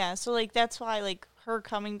great. Yeah, so, like, that's why, like, her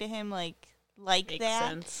coming to him, like makes that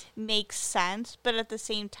sense. Makes sense, but at the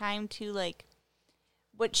same time, too, like,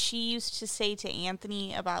 what she used to say to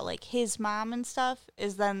Anthony about, like, his mom and stuff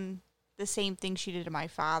is then the same thing she did to my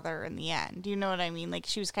father in the end. Do you know what I mean? Like,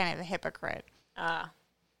 she was kind of a hypocrite.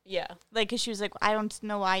 Yeah. Like, because she was like, I don't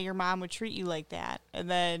know why your mom would treat you like that.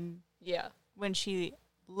 And then Yeah. when she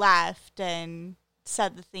left and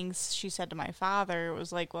said the things she said to my father, it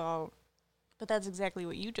was like, well, but that's exactly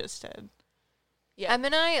what you just did. Yeah. Em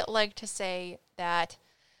and I like to say that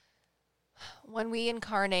when we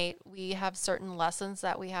incarnate, we have certain lessons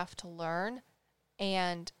that we have to learn,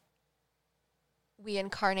 and we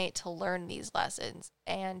incarnate to learn these lessons.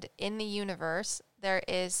 And in the universe, there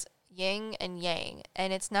is yin and yang,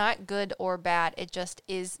 and it's not good or bad. It just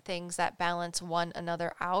is things that balance one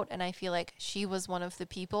another out. And I feel like she was one of the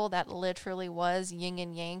people that literally was yin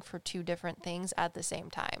and yang for two different things at the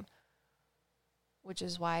same time, which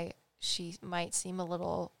is why she might seem a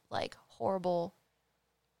little like horrible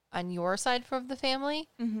on your side of the family,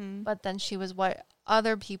 but then she was what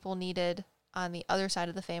other people needed on the other side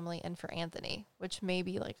of the family and for Anthony, which may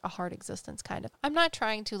be like a hard existence kind of. I'm not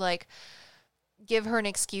trying to like give her an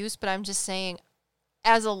excuse, but I'm just saying,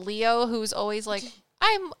 as a Leo who's always like,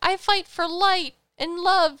 I fight for light and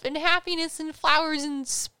love and happiness and flowers and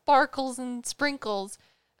sparkles and sprinkles,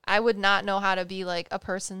 I would not know how to be like a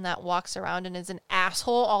person that walks around and is an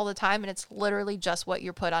asshole all the time, and it's literally just what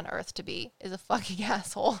you're put on earth to be, is a fucking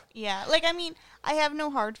asshole. Yeah, like, I mean, I have no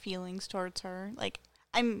hard feelings towards her. Like,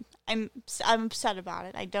 I'm upset about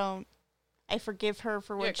it. I forgive her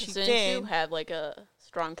for what she did. You had like a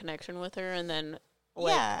strong connection with her, and then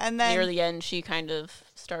like, and then near the end, she kind of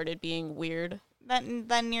started being weird. Then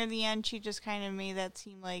near the end, she just kind of made that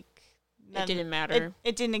seem like It didn't matter.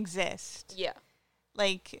 It didn't exist. Yeah.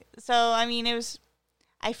 Like, so, I mean,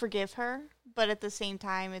 I forgive her, but at the same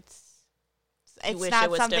time, it's wish not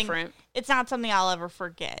it was something different. It's not something I'll ever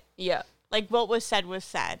forget. Yeah. Like, what was said was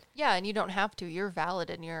said. Yeah, and you don't have to. You're valid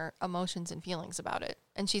in your emotions and feelings about it.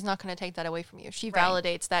 And she's not going to take that away from you. She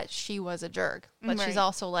validates that she was a jerk. But she's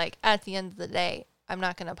also like, at the end of the day, I'm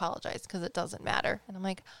not going to apologize because it doesn't matter. And I'm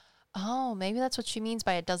like, oh, maybe that's what she means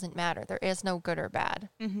by it doesn't matter. There is no good or bad.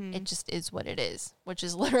 Mm-hmm. It just is what it is, which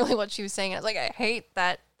is literally what she was saying. I was like, I hate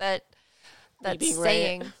that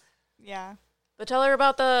saying. Right. Yeah. But tell her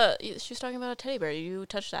about she was talking about a teddy bear. You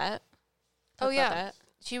touched that? Oh, yeah. That?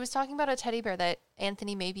 she was talking about a teddy bear that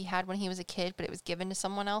Anthony maybe had when he was a kid, but it was given to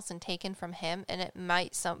someone else and taken from him, and it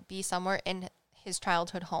might be somewhere in his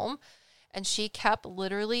childhood home. And she kept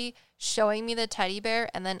literally showing me the teddy bear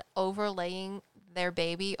and then overlaying their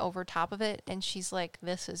baby over top of it. And she's like,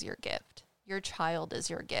 this is your gift. Your child is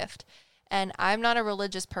your gift. And I'm not a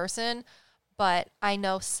religious person, but I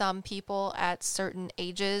know some people at certain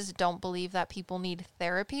ages don't believe that people need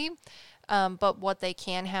therapy. But what they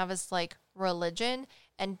can have is like religion.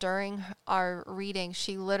 And during our reading,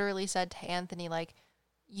 she literally said to Anthony, like,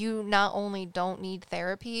 you not only don't need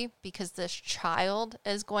therapy because this child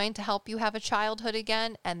is going to help you have a childhood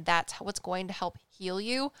again, and that's what's going to help heal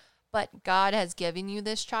you, but God has given you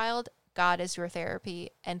this child. God is your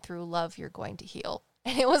therapy, and through love, you're going to heal.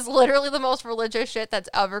 And it was literally the most religious shit that's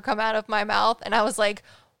ever come out of my mouth. And I was like,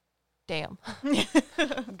 damn.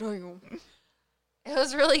 Damn. It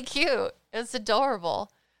was really cute. It was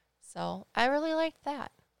adorable. So I really liked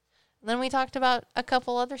that. And then we talked about a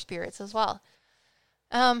couple other spirits as well.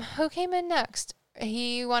 Who came in next?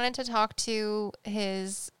 He wanted to talk to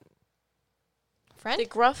his friend. The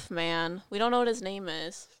gruff man. We don't know what his name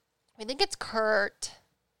is. I think it's Kurt.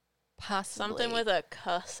 Possibly. Something with a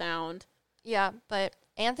 "k" sound. Yeah, but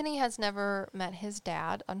Anthony has never met his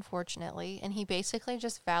dad, unfortunately, and he basically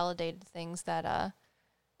just validated things that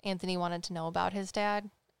Anthony wanted to know about his dad.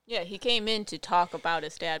 Yeah, he came in to talk about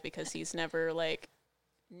his dad because he's never, like,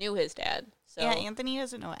 knew his dad. So Yeah, Anthony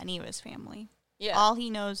doesn't know any of his family. yeah. All he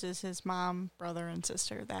knows is his mom, brother, and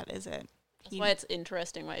sister. That is it. That's why it's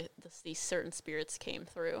interesting why these certain spirits came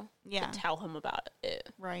through Yeah. to tell him about it.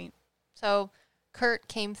 Right. So Kurt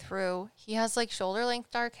came through. He has like shoulder length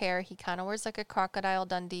dark hair. He kind of wears like a Crocodile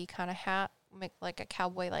Dundee kind of hat, like a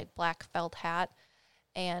cowboy like black felt hat,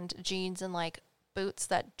 and jeans and like boots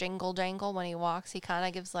that jingle jangle when he walks. He kind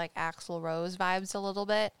of gives like Axl Rose vibes a little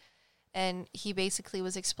bit. And he basically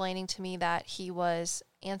was explaining to me that he was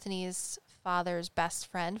Anthony's father's best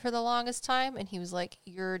friend for the longest time. And he was like,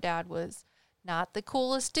 your dad was not the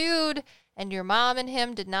coolest dude, and your mom and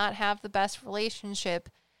him did not have the best relationship.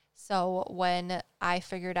 So when I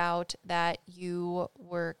figured out that you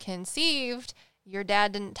were conceived, your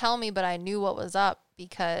dad didn't tell me, but I knew what was up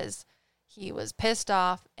because he was pissed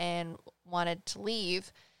off and wanted to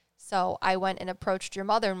leave. So I went and approached your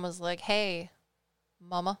mother and was like, hey,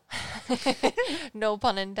 mama, no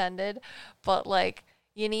pun intended, but like,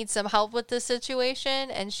 you need some help with this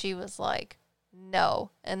situation? And she was like,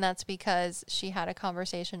 no. And that's because she had a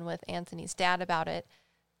conversation with Anthony's dad about it.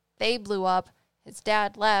 They blew up. His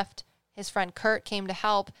dad left. His friend Kurt came to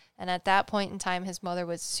help. And at that point in time, his mother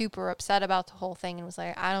was super upset about the whole thing and was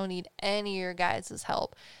like, I don't need any of your guys'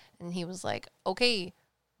 help. And he was like, okay,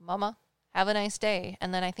 mama, have a nice day.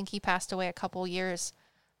 And then I think he passed away a couple years,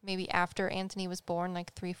 maybe after Anthony was born,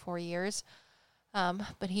 like 3-4 years.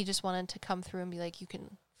 But he just wanted to come through and be like, you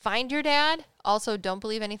can find your dad. Also, don't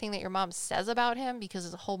believe anything that your mom says about him because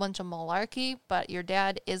it's a whole bunch of malarkey, but your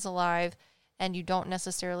dad is alive and you don't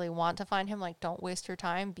necessarily want to find him. Like, don't waste your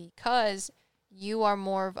time because you are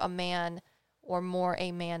more of a man or more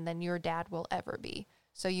a man than your dad will ever be.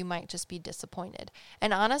 So you might just be disappointed.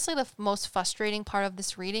 And honestly, the most frustrating part of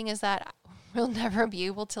this reading is that we'll never be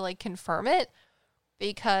able to like confirm it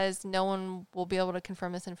because no one will be able to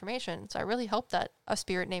confirm this information. So I really hope that a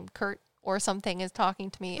spirit named Kurt or something is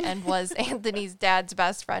talking to me and was Anthony's dad's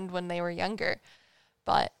best friend when they were younger.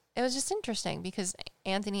 But it was just interesting because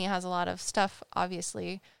Anthony has a lot of stuff,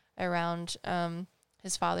 obviously, around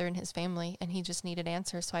his father and his family, and he just needed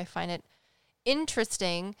answers. So I find it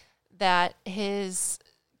interesting that his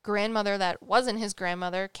grandmother that wasn't his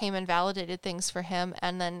grandmother came and validated things for him,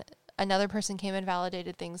 and then another person came and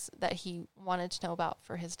validated things that he wanted to know about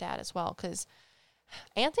for his dad as well. Because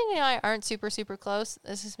Anthony and I aren't super, super close.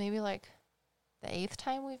 This is maybe like the 8th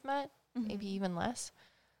time we've met, maybe even less.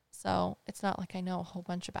 So it's not like I know a whole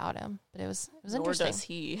bunch about him, but it was Nor interesting. does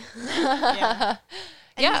he. Yeah.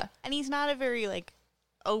 Yeah. And he's not a very like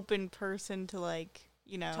open person to like,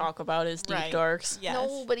 you know, Talk about his deep Right. darks. Yes.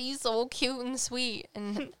 No, but he's so cute and sweet.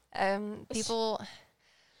 And people,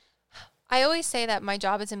 I always say that my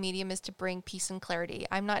job as a medium is to bring peace and clarity.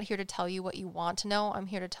 I'm not here to tell you what you want to know. I'm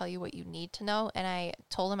here to tell you what you need to know. And I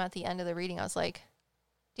told him at the end of the reading, I was like,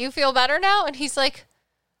 do you feel better now? And he's like,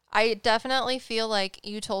 I definitely feel like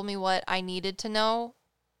you told me what I needed to know,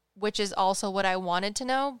 which is also what I wanted to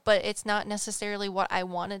know, but it's not necessarily what I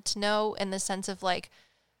wanted to know in the sense of like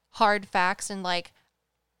hard facts and like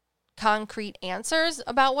concrete answers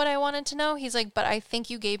about what I wanted to know. He's like, but I think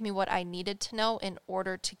you gave me what I needed to know in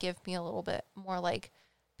order to give me a little bit more like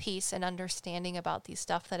peace and understanding about these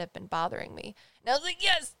stuff that have been bothering me. And I was like,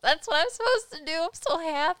 yes, that's what I'm supposed to do. I'm so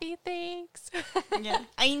happy. Thanks. Yeah.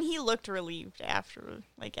 I mean, he looked relieved after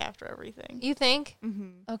everything. You think?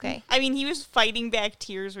 Mm-hmm. Okay. I mean, he was fighting back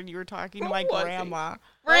tears when you were talking to my was he? grandma.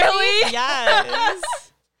 Really?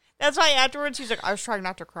 Yes. That's why afterwards he's like, I was trying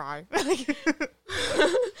not to cry.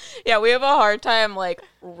 Yeah, we have a hard time like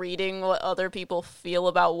reading what other people feel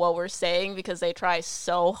about what we're saying because they try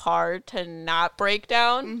so hard to not break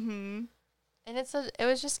down. Mm-hmm. And it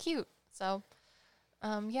was just cute. So,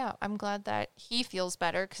 yeah, I'm glad that he feels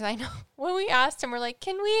better because I know when we asked him, we're like,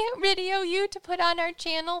 can we video you to put on our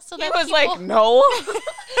channel so He that was people, like, no.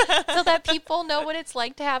 so that people know what it's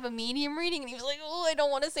like to have a medium reading? And he was like, oh, I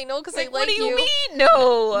don't want to say no because I like what do you you. mean?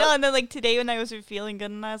 No. No, and then like today when I wasn't feeling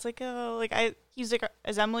good and I was like, oh, like he's like,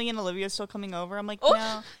 is Emily and Olivia still coming over? I'm like,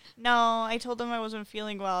 Oh. no, I told them I wasn't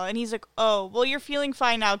feeling well. And he's like, oh, well, you're feeling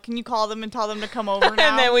fine now. Can you call them and tell them to come over now?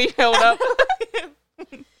 And then we showed up.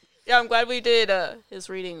 Yeah, I'm glad we did his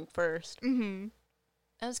reading first. Mm-hmm.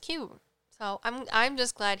 It was cute. So I'm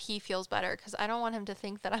just glad he feels better because I don't want him to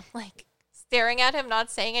think that I'm like staring at him,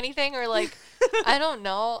 not saying anything, or like I don't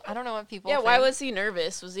know what people. Yeah, think. why was he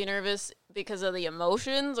nervous? Was he nervous because of the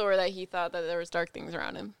emotions or that he thought that there was dark things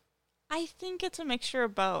around him? I think it's a mixture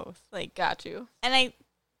of both. Like, Got you. and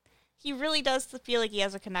he really does feel like he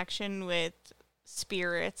has a connection with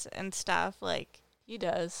spirits and stuff. Like, He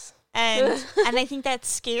does. and I think that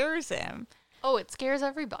scares him. Oh, it scares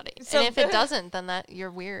everybody. So- and if it doesn't, then that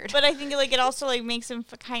you're weird. But I think like it also like makes him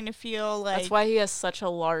kind of feel like That's why he has such a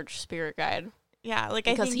large spirit guide. yeah, like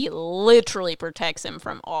Because I think he literally protects him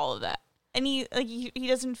from all of that. and he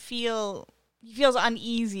doesn't feel he feels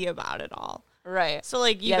uneasy about it all. Right. So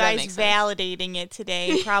like you Yeah, that guys makes sense. validating it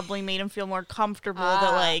today probably made him feel more comfortable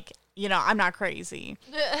that like I'm not crazy.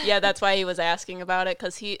 Yeah, that's why he was asking about it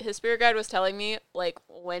because his spirit guide was telling me like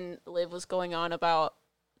when Liv was going on about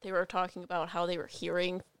they were talking about how they were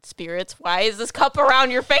hearing spirits. Why is this cup around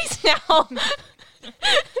your face now?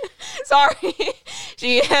 Sorry,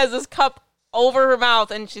 she has this cup over her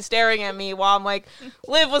mouth and she's staring at me while I'm like,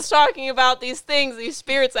 Liv was talking about these things, these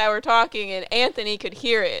spirits that were talking, and Anthony could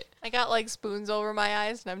hear it. I got like spoons over my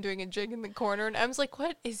eyes and I'm doing a jig in the corner and I was like,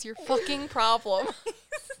 what is your fucking problem?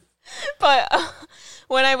 But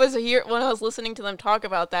when I was listening to them talk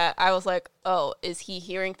about that, I was like, "Oh, is he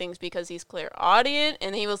hearing things because he's clairaudient?"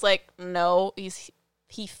 And he was like, "No,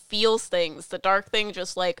 he feels things. The dark thing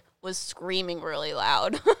just like was screaming really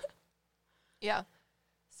loud." Yeah.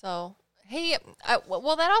 So, hey,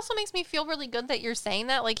 well, that also makes me feel really good that you're saying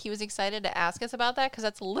that. Like, he was excited to ask us about that because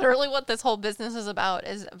that's literally what this whole business is about,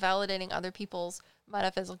 is validating other people's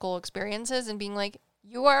metaphysical experiences and being like,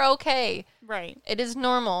 you are okay. Right. It is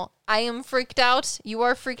normal. I am freaked out. You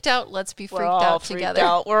are freaked out. Let's be freaked We're all out freaked together.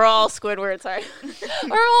 out. We're all Squidward. Sorry.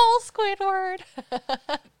 We're all Squidward.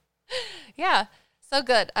 Yeah. So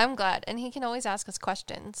good. I'm glad. And he can always ask us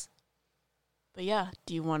questions. But yeah,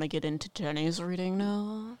 do you want to get into Jenny's reading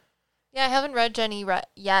now? Yeah, I haven't read Jenny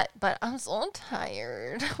yet, but I'm so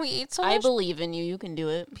tired. We ate so I much believe in you. You can do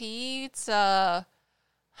it. pizza.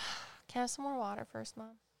 Can I have some more water first,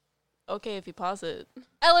 Mom? Okay, if you pause it.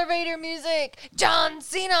 Elevator music. John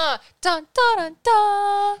Cena. Dun, dun, dun,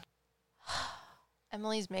 dun.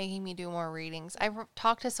 Emily's making me do more readings. I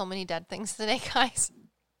talked to so many dead things today, guys.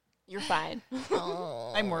 You're fine.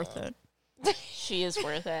 Oh. I'm worth it. She is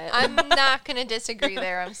worth it. I'm not going to disagree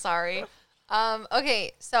there. I'm sorry.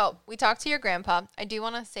 Okay, so we talked to your grandpa. I do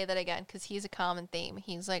want to say that again because he's a common theme.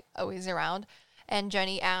 He's like always around. And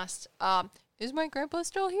Jenny asked, is my grandpa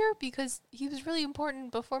still here? Because he was really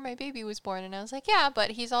important before my baby was born. And I was like, yeah,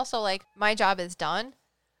 but he's also like, my job is done.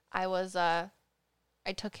 I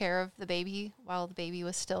took care of the baby while the baby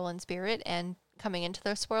was still in spirit and coming into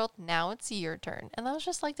this world. Now it's your turn. And that was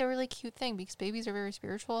just like the really cute thing because babies are very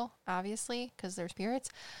spiritual, obviously, because they're spirits.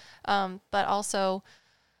 But also,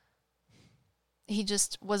 he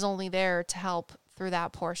just was only there to help through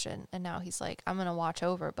that portion. And now he's like, I'm going to watch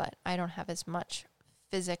over, but I don't have as much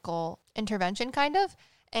physical intervention kind of.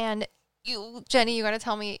 And you, Jenny, you got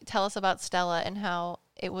to tell us about Stella and how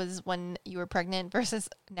it was when you were pregnant versus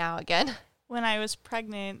now again. When I was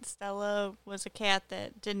pregnant, Stella was a cat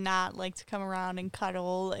that did not like to come around and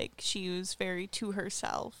cuddle. Like, she was very to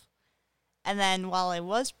herself. And then while I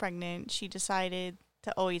was pregnant, she decided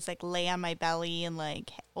to always like lay on my belly and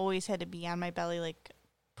like always had to be on my belly, like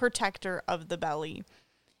protector of the belly.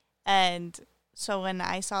 And so when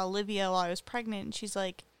I saw Olivia while I was pregnant, she's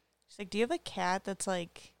like, do you have a cat that's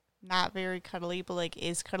like not very cuddly, but like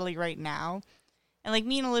is cuddly right now? And like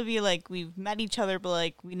me and Olivia, like we've met each other, but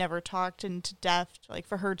like we never talked into depth, like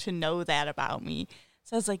for her to know that about me.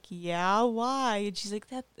 So I was like, yeah, why? And she's like,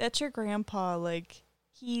 that's your grandpa. Like,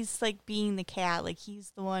 he's like being the cat. Like,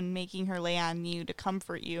 he's the one making her lay on you to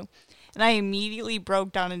comfort you. And I immediately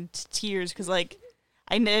broke down into tears because, like,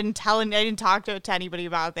 I didn't talk to anybody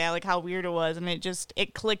about that, like how weird it was. And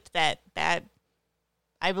it clicked that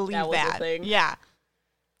I believe That was a that. thing. Yeah.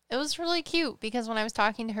 It was really cute because when I was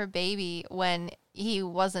talking to her baby when he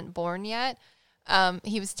wasn't born yet,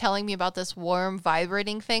 he was telling me about this warm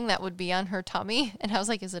vibrating thing that would be on her tummy. And I was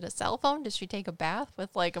like, is it a cell phone? Did she take a bath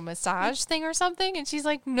with like a massage thing or something? And she's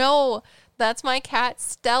like, no, that's my cat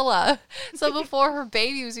Stella. So before her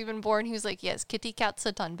baby was even born, he was like, yes, kitty cat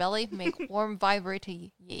sit on belly, make warm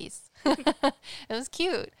vibrating yes. It was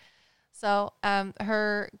cute. So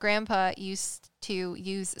her grandpa used to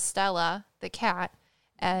use Stella, the cat,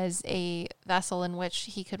 as a vessel in which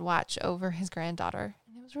he could watch over his granddaughter.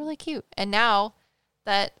 And it was really cute. And now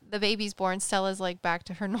that the baby's born, Stella's like back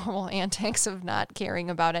to her normal antics of not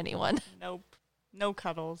caring about anyone. Nope. No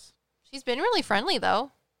cuddles. She's been really friendly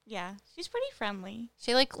though. Yeah. She's pretty friendly.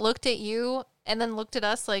 She like looked at you and then looked at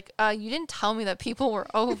us like, you didn't tell me that people were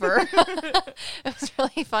over. It was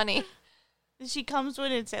really funny. She comes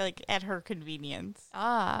when it's like at her convenience.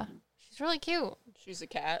 Ah, she's really cute. She's a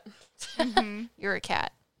cat. Mm-hmm. You're a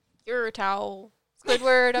cat. You're a towel.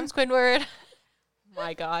 Squidward, I'm Squidward.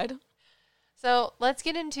 My God. So let's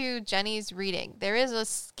get into Jenny's reading. There is a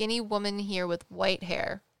skinny woman here with white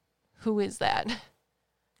hair. Who is that?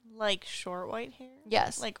 Like short white hair?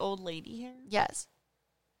 Yes. Like old lady hair? Yes.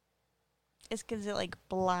 Is it like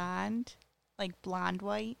blonde? Like blonde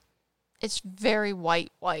white? It's very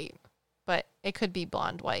white, but it could be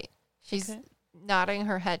blonde white. She's Okay. nodding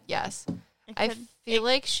her head yes. It I could- feel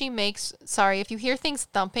like she makes, sorry, if you hear things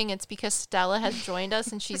thumping, it's because Stella has joined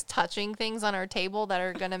us and she's touching things on our table that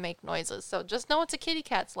are going to make noises. So just know it's a kitty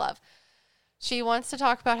cat's love. She wants to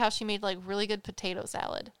talk about how she made like really good potato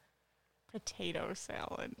salad. potato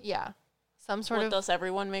salad. Yeah. Some sort What of, does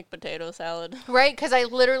everyone make potato salad? right? Because I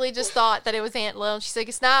literally just thought that it was Aunt Lil. She's like,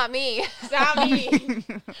 it's not me. Stop me.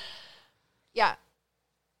 Yeah.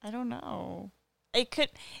 I don't know. It could,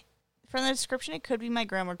 from the description, it could be my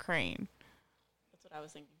grandma Crane. That's what I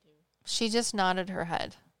was thinking too. She just nodded her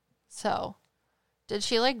head. So, did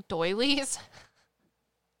she like doilies?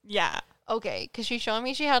 Yeah. Okay, because she's showing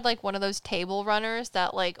me she had like one of those table runners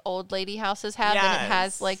that like old lady houses have, and it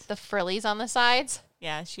has Yes. like the frillies on the sides.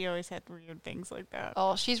 Yeah, she always had weird things like that.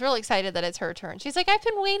 Oh, she's real excited that it's her turn. She's like, I've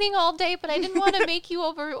been waiting all day, but I didn't want to make you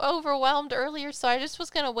overwhelmed earlier, so I just was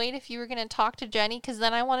going to wait if you were going to talk to Jenny, because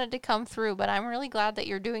then I wanted to come through, but I'm really glad that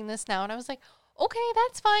you're doing this now. And I was like, okay,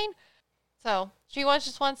 that's fine. So she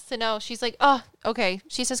just wants to know. She's like, oh, okay.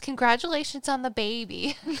 She says, congratulations on the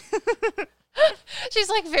baby. She's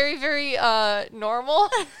like very, very normal.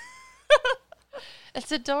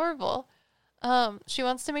 It's adorable. She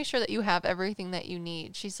wants to make sure that you have everything that you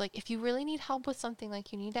need. She's like, if you really need help with something,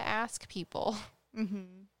 like you need to ask people.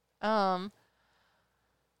 Mm-hmm.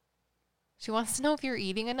 She wants to know if you're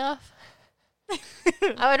eating enough.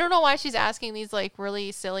 I don't know why she's asking these like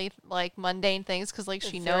really silly, like mundane things, because like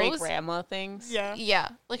she It's very knows. grandma things. Yeah. Yeah,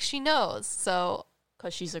 like she knows. So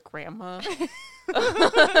Because she's a grandma.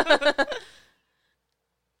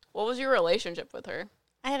 What was your relationship with her?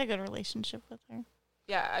 I had a good relationship with her.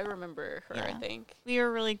 Yeah, I remember her, I Yeah. think. We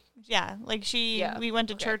were really, like Yeah, we went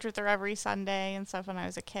to okay. church with her every Sunday and stuff when I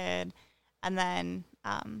was a kid. And then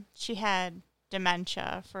she had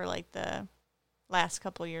dementia for like the last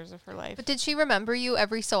couple years of her life. but did she remember you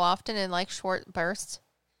every so often in like short bursts?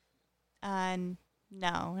 No,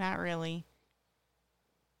 not really.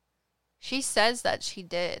 She says that she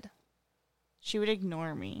did. She would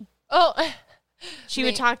ignore me. Oh, She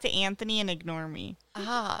would talk to Anthony and ignore me.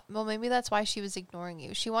 well, maybe that's why she was ignoring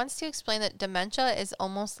you. She wants to explain that dementia is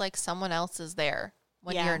almost like someone else is there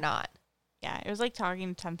when Yeah. you're not. Yeah, it was like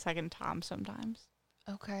talking to 10-second Tom sometimes.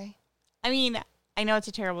 Okay. I mean, I know it's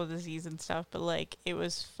a terrible disease and stuff, but like it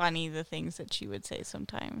was funny the things that she would say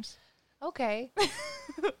sometimes. Okay.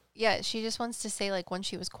 Yeah, she just wants to say like when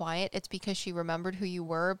she was quiet, it's because she remembered who you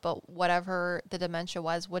were, but whatever the dementia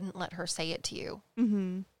was wouldn't let her say it to you,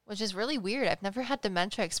 Mm-hmm. which is really weird. I've never had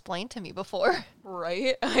dementia explained to me before.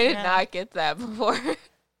 Right? I did Yeah. not get that before.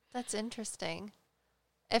 That's interesting.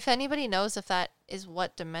 If anybody knows if that is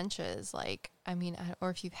what dementia is like, I mean, or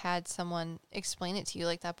if you've had someone explain it to you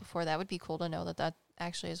like that before, that would be cool to know that that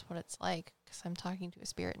actually is what it's like, because I'm talking to a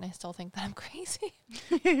spirit and I still think that I'm crazy.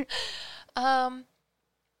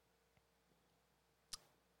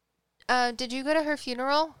 Did you go to her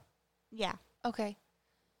funeral? Yeah. Okay.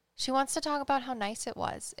 She wants to talk about how nice it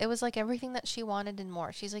was. It was like everything that she wanted and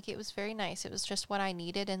more. She's like, it was very nice. It was just what I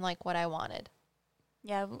needed and like what I wanted.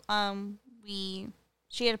 Yeah.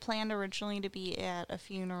 She had planned originally to be at a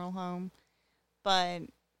funeral home, but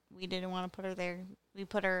we didn't want to put her there.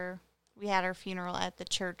 We had her funeral at the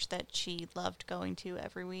church that she loved going to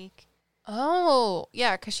every week. Oh,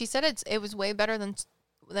 yeah, because she said it was way better than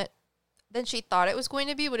she thought it was going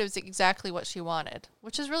to be, but it was exactly what she wanted,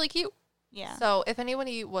 which is really cute. Yeah. So if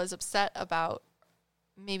anybody was upset about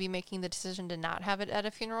maybe making the decision to not have it at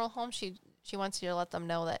a funeral home, she wants you to let them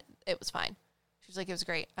know that it was fine. She's like, it was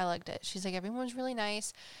great. I liked it. She's like, everyone was really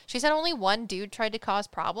nice. She said only one dude tried to cause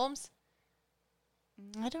problems.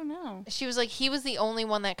 I don't know. She was like, he was the only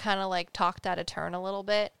one that kind of like talked out of turn a little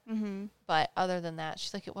bit. Mm-hmm. But other than that,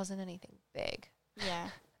 she's like, it wasn't anything big. Yeah.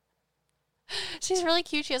 She's really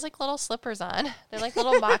cute. She has like little slippers on. They're like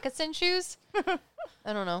little moccasin shoes.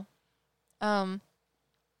 I don't know.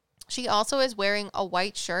 She also is wearing a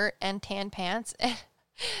white shirt and tan pants. And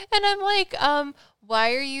I'm like,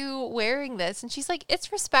 why are you wearing this? And she's like,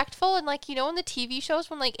 it's respectful. And like, you know, in the TV shows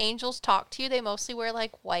when like angels talk to you, they mostly wear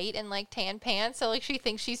like white and like tan pants. So like she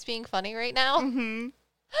thinks she's being funny right now. Mm-hmm.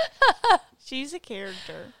 She's a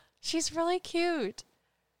character. She's really cute.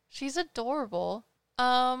 She's adorable. Do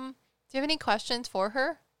you have any questions for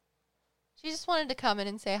her? She just wanted to come in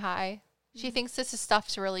and say hi. She thinks this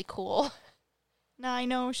stuff's really cool. No, I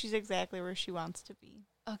know she's exactly where she wants to be.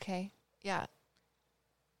 Okay. Yeah.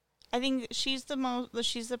 I think she's the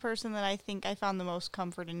person that I think I found the most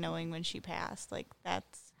comfort in knowing when she passed. Like,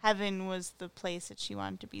 that's heaven was the place that she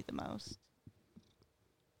wanted to be the most.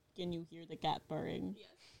 Can you hear the cat purring?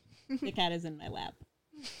 Yes. The cat is in my lap.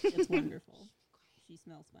 It's wonderful. She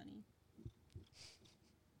smells funny.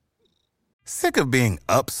 Sick of being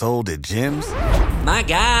upsold at gyms? My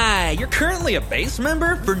guy, you're currently a base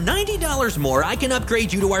member? For $90 more, I can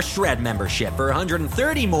upgrade you to our Shred membership. For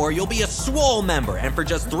 $130 more, you'll be a Swole member. And for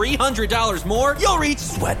just $300 more, you'll reach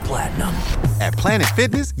Sweat Platinum. At Planet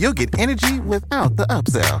Fitness, you'll get energy without the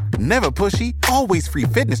upsell. Never pushy, always free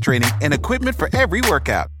fitness training and equipment for every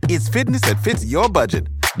workout. It's fitness that fits your budget.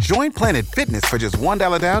 Join Planet Fitness for just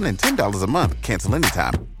 $1 down and $10 a month. Cancel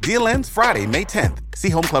anytime. Deal ends Friday, May 10th. See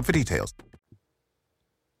Home Club for details.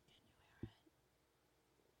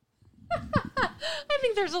 I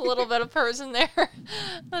think there's a little bit of hers in there.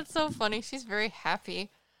 That's so funny. She's very happy.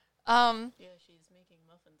 Yeah, she's making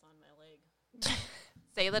muffins on my leg.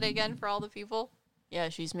 Say that again for all the people. Yeah,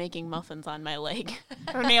 she's making muffins on my leg.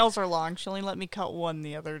 Her nails are long. She only let me cut one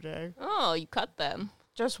the other day. Oh, you cut them.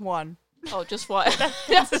 Just one. Oh, just one.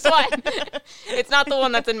 Just one. It's not the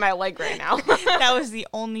one that's in my leg right now. That was the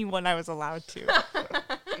only one I was allowed to.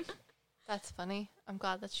 That's funny. I'm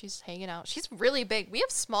glad that she's hanging out. She's really big. We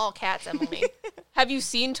have small cats, Emily. Have you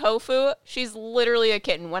seen Tofu? She's literally a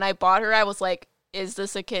kitten. When I bought her, I was like, is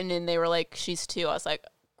this a kitten? And they were like, she's 2. I was like,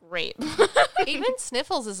 great. Even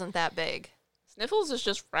Sniffles isn't that big. Sniffles is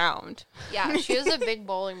just round. Yeah, she has a big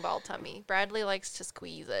bowling ball tummy. Bradley likes to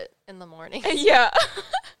squeeze it in the morning. Yeah.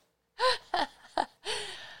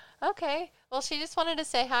 Okay. Well, she just wanted to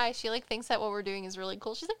say hi. She like thinks that what we're doing is really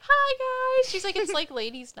cool. She's like, hi guys. She's like, it's like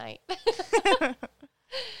ladies' night.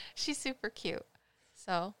 She's super cute.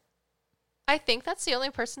 So I think that's the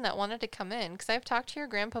only person that wanted to come in because I've talked to your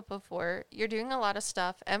grandpa before. You're doing a lot of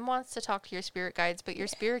stuff. Em wants to talk to your spirit guides, but your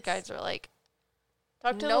spirit guides are like,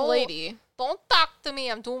 Talk to No. the lady. don't talk to me.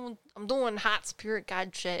 I'm doing hot spirit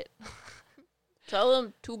guide shit. Tell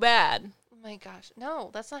them too bad. Oh my gosh. No,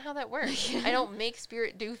 that's not how that works. I don't make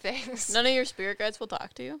spirit do things. None of your spirit guides will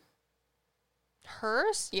talk to you?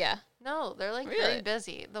 Hers? Yeah. No, they're like Really? very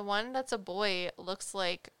busy. The one that's a boy looks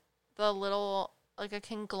like the little, like a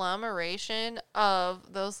conglomeration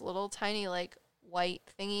of those little tiny, like white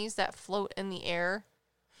thingies that float in the air.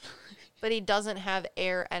 But he doesn't have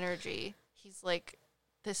air energy. He's like,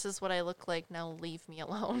 this is what I look like. Now leave me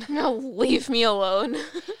alone. No, leave me alone.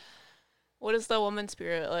 What does the woman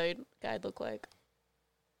spirit guide look like?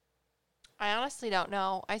 I honestly don't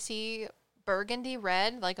know. I see burgundy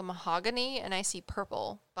red, like a mahogany, and I see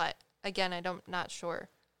purple. But again, not sure.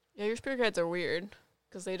 Yeah, your spirit guides are weird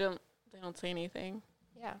because they don't say anything.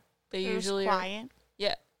 Yeah. They They're just usually quiet.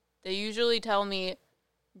 Yeah. They usually tell me,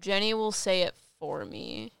 Jenny will say it for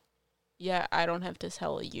me. Yeah, I don't have to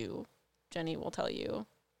tell you. Jenny will tell you.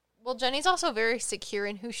 Well, Jenny's also very secure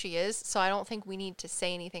in who she is, so I don't think we need to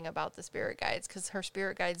say anything about the spirit guides because her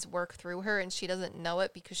spirit guides work through her and she doesn't know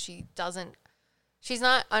it because she's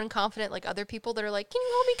not unconfident like other people that are like, can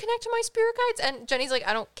you help me connect to my spirit guides? And Jenny's like,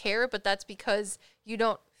 I don't care, but that's because you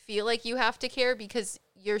don't feel like you have to care because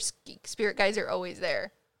your spirit guides are always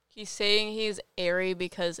there. He's saying he's airy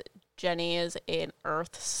because Jenny is an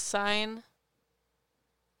earth sign.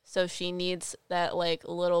 So she needs that, like,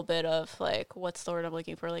 little bit of, like, what's the word I'm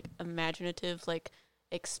looking for? Like, imaginative, like,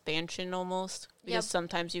 expansion almost. Because Yep.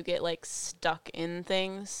 sometimes you get, like, stuck in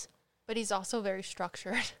things. But he's also very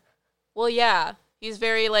structured. Well, yeah, he's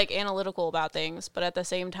very, like, analytical about things, but at the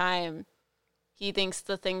same time, he thinks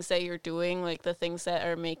the things that you're doing, like, the things that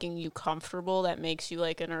are making you comfortable, that makes you,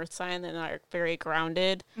 like, an earth sign that are very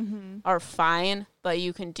grounded, are fine, but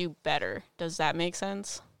you can do better. Does that make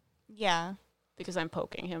sense? Yeah. Because I'm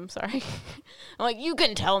poking him, sorry. I'm like, you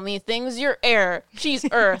can tell me things, you're air, she's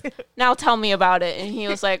earth, now tell me about it. And he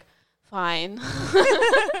was like, fine.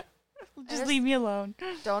 Just leave me alone.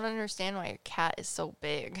 Don't understand why your cat is so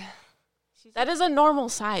big. That is a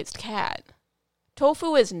normal-sized cat.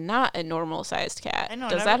 Tofu is not a normal-sized cat. I know,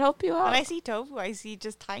 Does that help you out? When I see Tofu, I see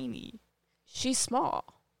just tiny. She's small.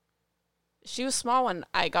 She was small when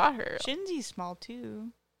I got her. Shinzi's small too.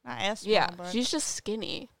 Not as small, Yeah, but she's just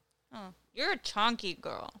skinny. oh, you're a chunky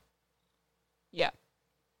girl. Yeah.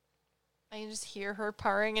 I can just hear her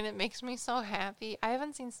purring and it makes me so happy. I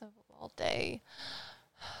haven't seen Sniffle all day.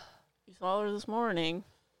 You saw her this morning.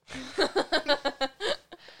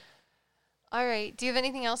 All right. Do you have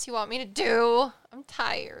anything else you want me to do? I'm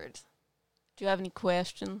tired. Do you have any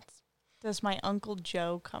questions? Does my Uncle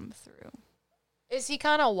Joe come through? Is he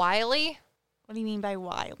kind of wily? What do you mean by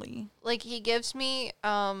wily? Like he gives me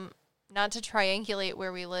not to triangulate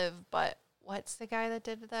where we live, but what's the guy that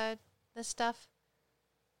did this stuff?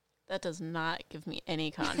 That does not give me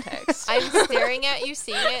any context. I'm staring at you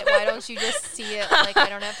seeing it. Why don't you just see it like I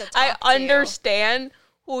don't have to talk I to you? understand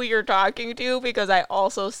who you're talking to because I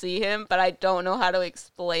also see him, but I don't know how to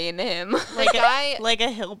explain him. The guy Like a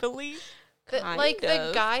hillbilly? like the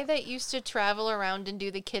Kind guy that used to travel around and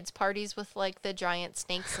do the kids parties with like the giant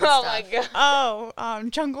snakes and Oh stuff. my god. Oh,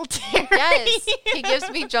 Jungle Terry. Yes, he gives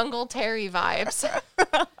me Jungle Terry vibes.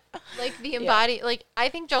 Like the embody, like I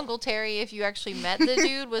think Jungle Terry, if you actually met the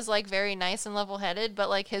dude, was like very nice and level-headed, but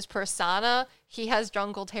like his persona, he has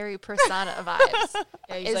Jungle Terry persona vibes.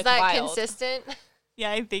 Yeah, he's Is like that wild. consistent?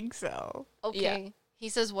 Yeah, I think so. Okay. He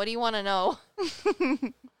says, "What do you want to know?"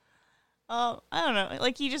 Oh, I don't know.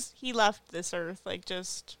 Like he left this earth like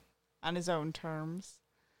just on his own terms.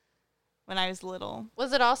 When I was little.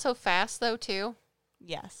 Was it also fast though too?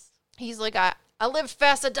 Yes. He's like, I lived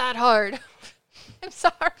fast, I died hard. I'm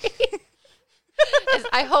sorry.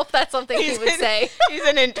 I hope that's something he would say. He's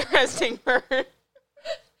an interesting bird.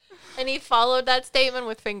 And he followed that statement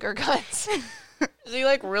with finger guns. Is he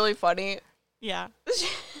like really funny? Yeah.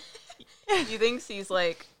 He thinks he's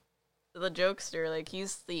like the jokester, like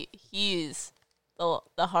he's the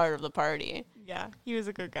heart of the party. Yeah. He was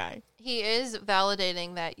a good guy. He is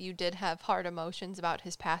validating that you did have hard emotions about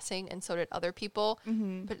his passing, and so did other people.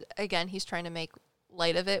 Mm-hmm. But again, he's trying to make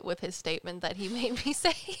light of it with his statement that he made me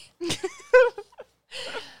say.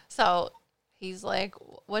 So he's like,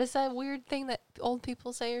 what is that weird thing that old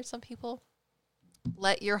people say, or some people?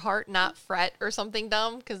 Let your heart not fret or something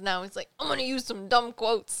dumb. Because now he's like, I'm going to use some dumb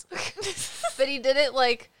quotes. But he did it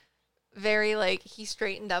like very like, he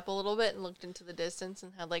straightened up a little bit and looked into the distance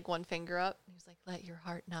and had like one finger up. He was like, let your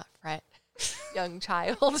heart not fret, young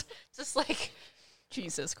child. Just like,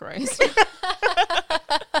 Jesus Christ.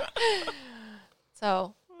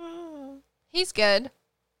 so he's good.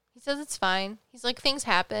 He says it's fine. He's like, things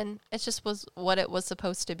happen. It just was what it was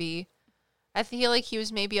supposed to be. I feel like he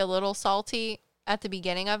was maybe a little salty at the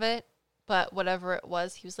beginning of it, but whatever it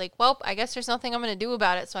was, he was like, well, I guess there's nothing I'm going to do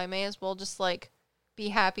about it, so I may as well just like be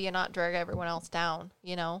happy and not drag everyone else down,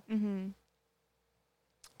 you know? Mm-hmm.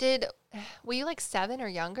 Were you like 7 or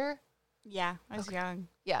younger? Yeah, I was young.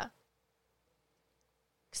 Yeah.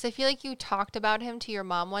 Because I feel like you talked about him to your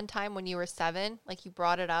mom one time when you were 7, like you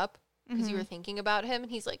brought it up because you were thinking about him,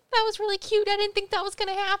 and he's like, that was really cute. I didn't think that was going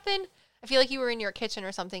to happen. I feel like you were in your kitchen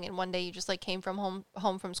or something, and one day you just like came from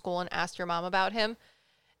home from school and asked your mom about him,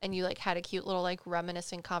 and you like had a cute little like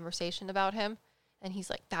reminiscent conversation about him, and he's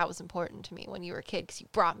like, that was important to me when you were a kid because you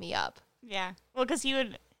brought me up. Yeah. Well, because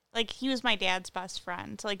he was my dad's best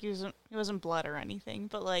friend. So, like, he wasn't blood or anything,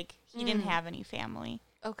 but like he didn't have any family.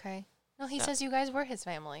 Okay. No, he So- says you guys were his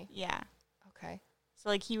family. Yeah. Okay. So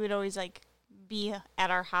like he would always like be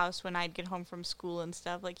at our house when I'd get home from school and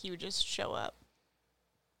stuff. Like he would just show up.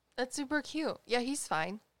 That's super cute. Yeah, he's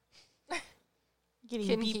fine. Getting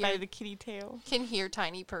Can beat hear- by the kitty tail. Can hear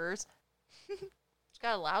tiny purrs. She's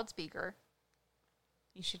got a loudspeaker.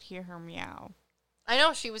 You should hear her meow. I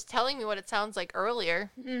know, she was telling me what it sounds like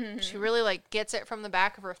earlier. She really like gets it from the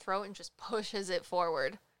back of her throat and just pushes it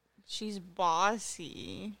forward. She's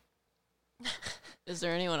bossy. Is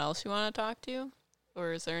there anyone else you want to talk to?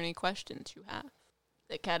 Or is there any questions you have?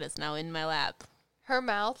 The cat is now in my lap. Her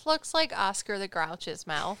mouth looks like Oscar the Grouch's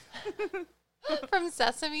mouth from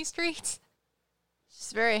Sesame Street.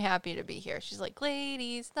 She's very happy to be here. She's like,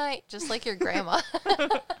 ladies' night, just like your grandma.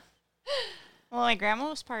 Well, my grandma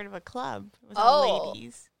was part of a club with all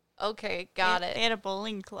ladies. Okay, got They it. had a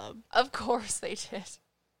bowling club. Of course they did.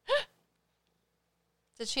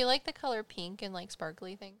 Did she like the color pink and like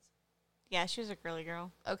sparkly things? Yeah, she was a girly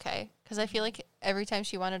girl. Okay, because I feel like every time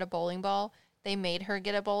she wanted a bowling ball, they made her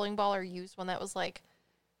get a bowling ball or use one that was like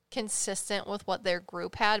consistent with what their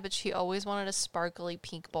group had, but she always wanted a sparkly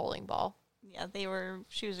pink bowling ball. Yeah,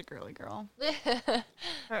 she was a girly girl.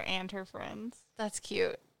 Her and her friends. That's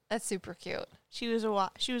cute. That's super cute. She was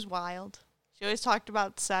wild. She always talked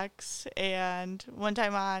about sex, and one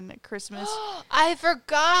time on Christmas, I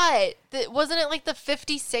forgot. Wasn't it like the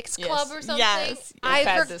 56 Yes. Club or something? Yes. I've I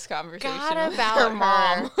had forgot this conversation with about her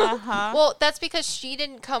mom. uh-huh. Well, that's because she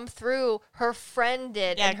didn't come through. Her friend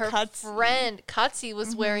did, Yeah, and her Cutsy. friend Cutsy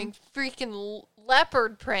was wearing freaking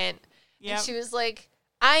leopard print. Yep. And she was like,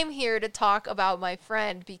 I'm here to talk about my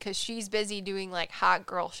friend because she's busy doing like hot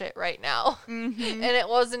girl shit right now. And it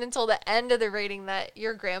wasn't until the end of the rating that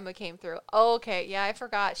your grandma came through. Oh, okay, yeah, I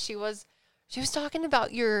forgot. She was talking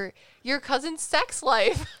about your cousin's sex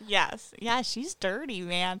life. Yes. Yeah, she's dirty,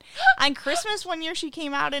 man. On Christmas one year, she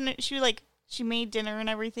came out and she made dinner and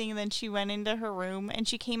everything, and then she went into her room and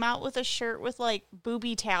she came out with a shirt with like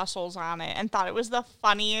booby tassels on it and thought it was the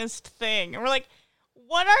funniest thing. And we're like,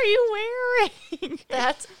 what are you wearing?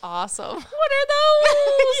 That's awesome. What are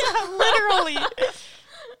those? Yeah, literally.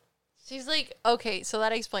 She's like, okay, so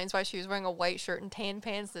that explains why she was wearing a white shirt and tan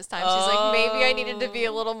pants this time. She's like, maybe I needed to be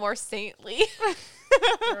a little more saintly.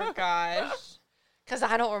 Oh gosh. Because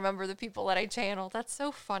I don't remember the people that I channeled. That's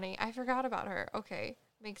so funny. I forgot about her. Okay,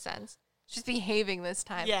 makes sense. She's behaving this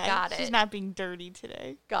time. Yeah, Got she's it. not being dirty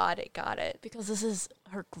today. Got it. Because this is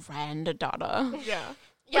her granddaughter. Yeah.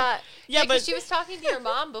 Yeah, Yeah, because but- she was talking to your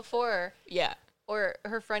mom before, Yeah. or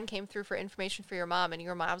her friend came through for information for your mom, and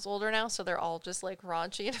your mom's older now, so they're all just like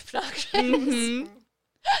raunchy and obnoxious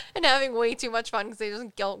and having way too much fun because they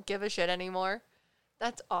just don't give a shit anymore.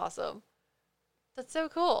 That's awesome. That's so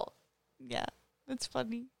cool. Yeah, it's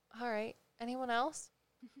funny. All right. Anyone else?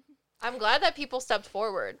 I'm glad that people stepped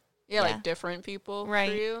forward. Yeah, Yeah. like different people for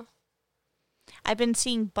Right. you. I've been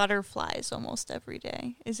seeing butterflies almost every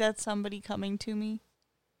day. Is that somebody coming to me?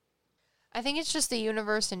 I think it's just the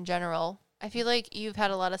universe in general. I feel like you've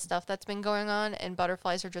had a lot of stuff that's been going on, and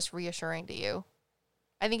butterflies are just reassuring to you.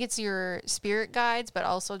 I think it's your spirit guides, but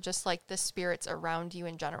also just like the spirits around you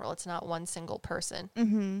in general. It's not one single person.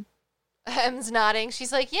 Mm-hmm. Em's nodding.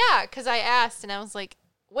 She's like, yeah, because I asked, and I was like,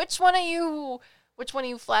 which one of you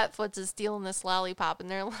flatfoots is stealing this lollipop? And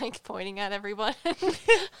they're like pointing at everyone.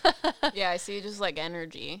 Yeah, I see just like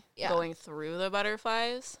energy Yeah. going through the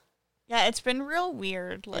butterflies. Yeah, it's been real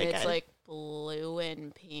weird. And it's like blue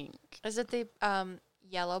and pink. Is it the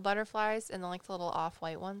yellow butterflies and then like the little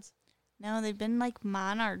off-white ones? no, they've been like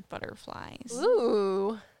monarch butterflies.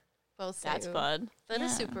 Ooh. Both say That's ooh. fun. That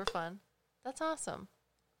is Yeah. super fun. That's awesome.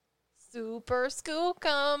 Super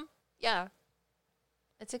skookum. Yeah.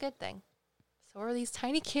 It's a good thing. So are these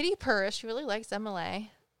tiny kitty purrs. She really likes MLA.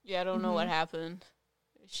 Yeah, I don't know what happened.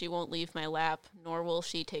 She won't leave my lap, nor will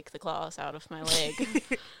she take the claws out of my leg.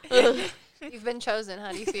 You've been chosen.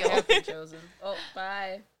 How do you feel? I've been chosen. Oh,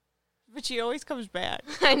 bye. But she always comes back.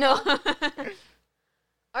 I know.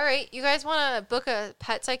 All right. You guys want to book a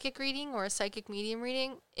pet psychic reading or a psychic medium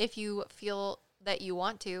reading? If you feel that you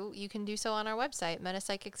want to, you can do so on our website,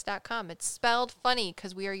 metapsychics.com. It's spelled funny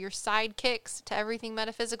because we are your sidekicks to everything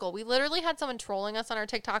metaphysical. We literally had someone trolling us on our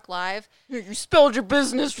TikTok live. You spelled your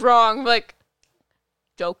business wrong. Like,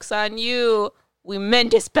 joke's on you. We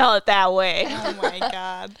meant to spell it that way. Oh my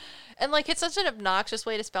god. And like, it's such an obnoxious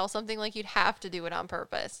way to spell something. Like, you'd have to do it on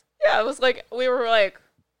purpose. Yeah, it was like, we were like,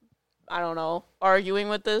 I don't know, arguing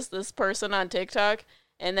with this person on TikTok.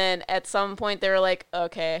 And then at some point they were like,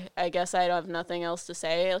 okay, I guess I have nothing else to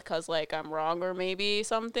say because, like, I'm wrong or maybe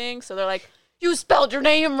something. So they're like, you spelled your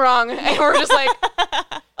name wrong. And we're just like,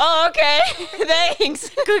 oh, okay,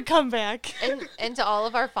 thanks. Good comeback. And to all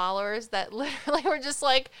of our followers that literally were just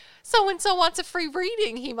like, so-and-so wants a free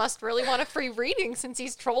reading. He must really want a free reading since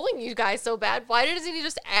he's trolling you guys so bad. Why doesn't he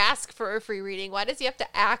just ask for a free reading? Why does he have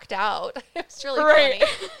to act out? It's really Right.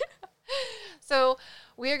 funny. So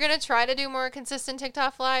we are going to try to do more consistent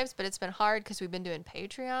TikTok lives, but it's been hard because we've been doing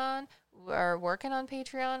Patreon. We're working on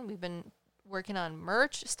Patreon. We've been working on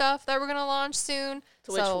merch stuff that we're going to launch soon.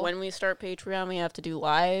 To which, when we start Patreon, we have to do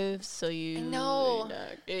lives. So you know.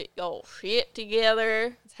 get your shit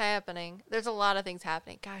together. It's happening. There's a lot of things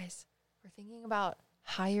happening. Guys, we're thinking about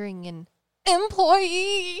hiring an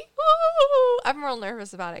employee. Ooh, I'm real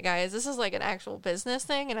nervous about it, guys. This is like an actual business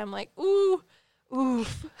thing, and I'm like, ooh,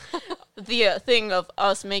 Oof. The thing of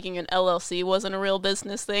us making an LLC wasn't a real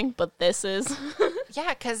business thing, but this is.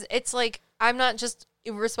 Yeah, because it's like I'm not just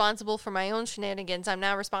responsible for my own shenanigans. I'm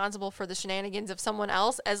now responsible for the shenanigans of someone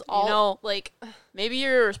else as all. You know, like, maybe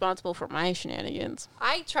you're responsible for my shenanigans.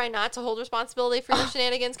 I try not to hold responsibility for your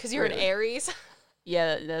shenanigans because you're an Aries.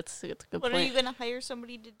 Yeah, that's a good What point. are you going to hire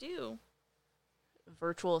somebody to do?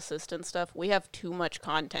 Virtual assistant stuff. We have too much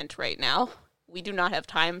content right now. We do not have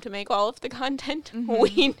time to make all of the content.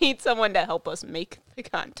 We need someone to help us make the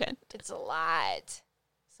content. It's a lot.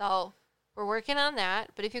 So we're working on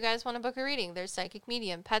that. But if you guys want to book a reading, there's Psychic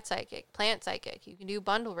Medium, Pet Psychic, Plant Psychic. You can do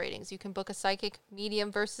bundle readings. You can book a Psychic Medium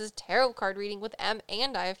versus Tarot card reading with Em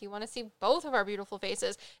and I if you want to see both of our beautiful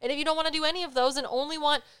faces. And if you don't want to do any of those and only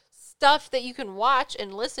want stuff that you can watch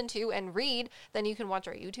and listen to and read, then you can watch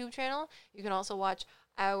our YouTube channel. You can also watch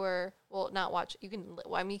our, well, not watch, you can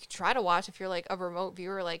try to watch if you're like a remote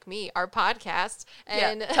viewer like me, our podcast.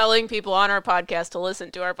 And Yeah, telling people on our podcast to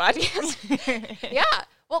listen to our podcast. yeah.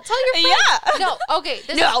 Well, tell your friends. Yeah. No, okay.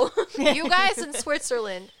 No. You guys in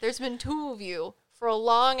Switzerland, there's been 2 of you for a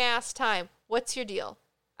long-ass time. What's your deal?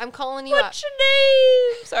 I'm calling you out. What's your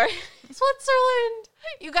name? Sorry. Switzerland.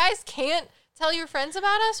 You guys can't tell your friends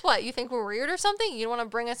about us? What, you think we're weird or something? You don't want to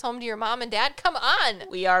bring us home to your mom and dad? Come on.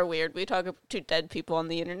 We are weird. We talk to dead people on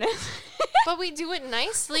the internet. But we do it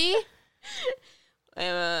nicely.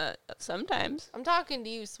 Sometimes. I'm talking to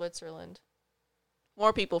you, Switzerland.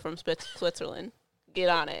 More people from Switzerland. Get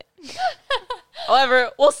on it.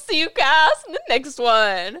 However, we'll see you guys in the next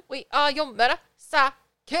one. We are your meta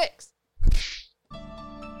sidekicks.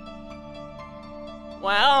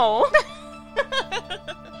 Wow.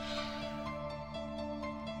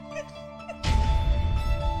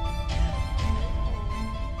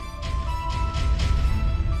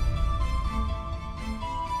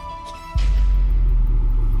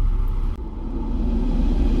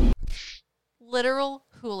 Literal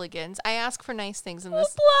hooligans. I ask for nice things in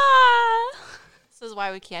this. Blah. This is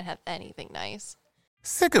why we can't have anything nice.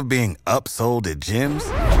 Sick of being upsold at gyms?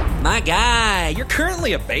 My guy, you're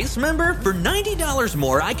currently a base member? For $90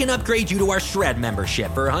 more, I can upgrade you to our Shred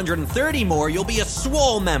membership. For $130 more, you'll be a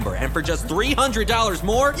Swole member. And for just $300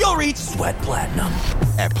 more, you'll reach Sweat Platinum.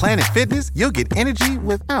 At Planet Fitness, you'll get energy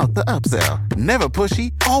without the upsell. Never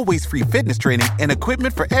pushy, always free fitness training and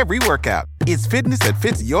equipment for every workout. It's fitness that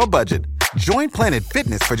fits your budget. Join Planet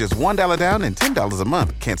Fitness for just $1 down and $10 a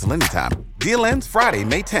month. Cancel anytime. Deal ends Friday,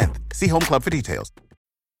 May 10th. See Home Club for details.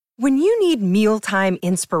 When you need mealtime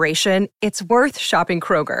inspiration, it's worth shopping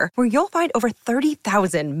Kroger, where you'll find over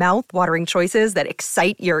 30,000 mouth-watering choices that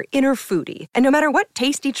excite your inner foodie. And no matter what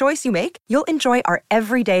tasty choice you make, you'll enjoy our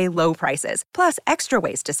everyday low prices, plus extra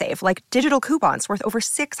ways to save, like digital coupons worth over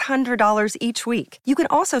 $600 each week. You can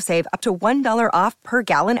also save up to $1 off per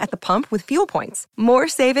gallon at the pump with fuel points. More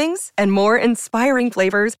savings and more inspiring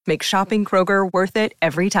flavors make shopping Kroger worth it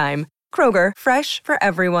every time. Kroger, fresh for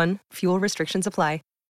everyone. Fuel restrictions apply.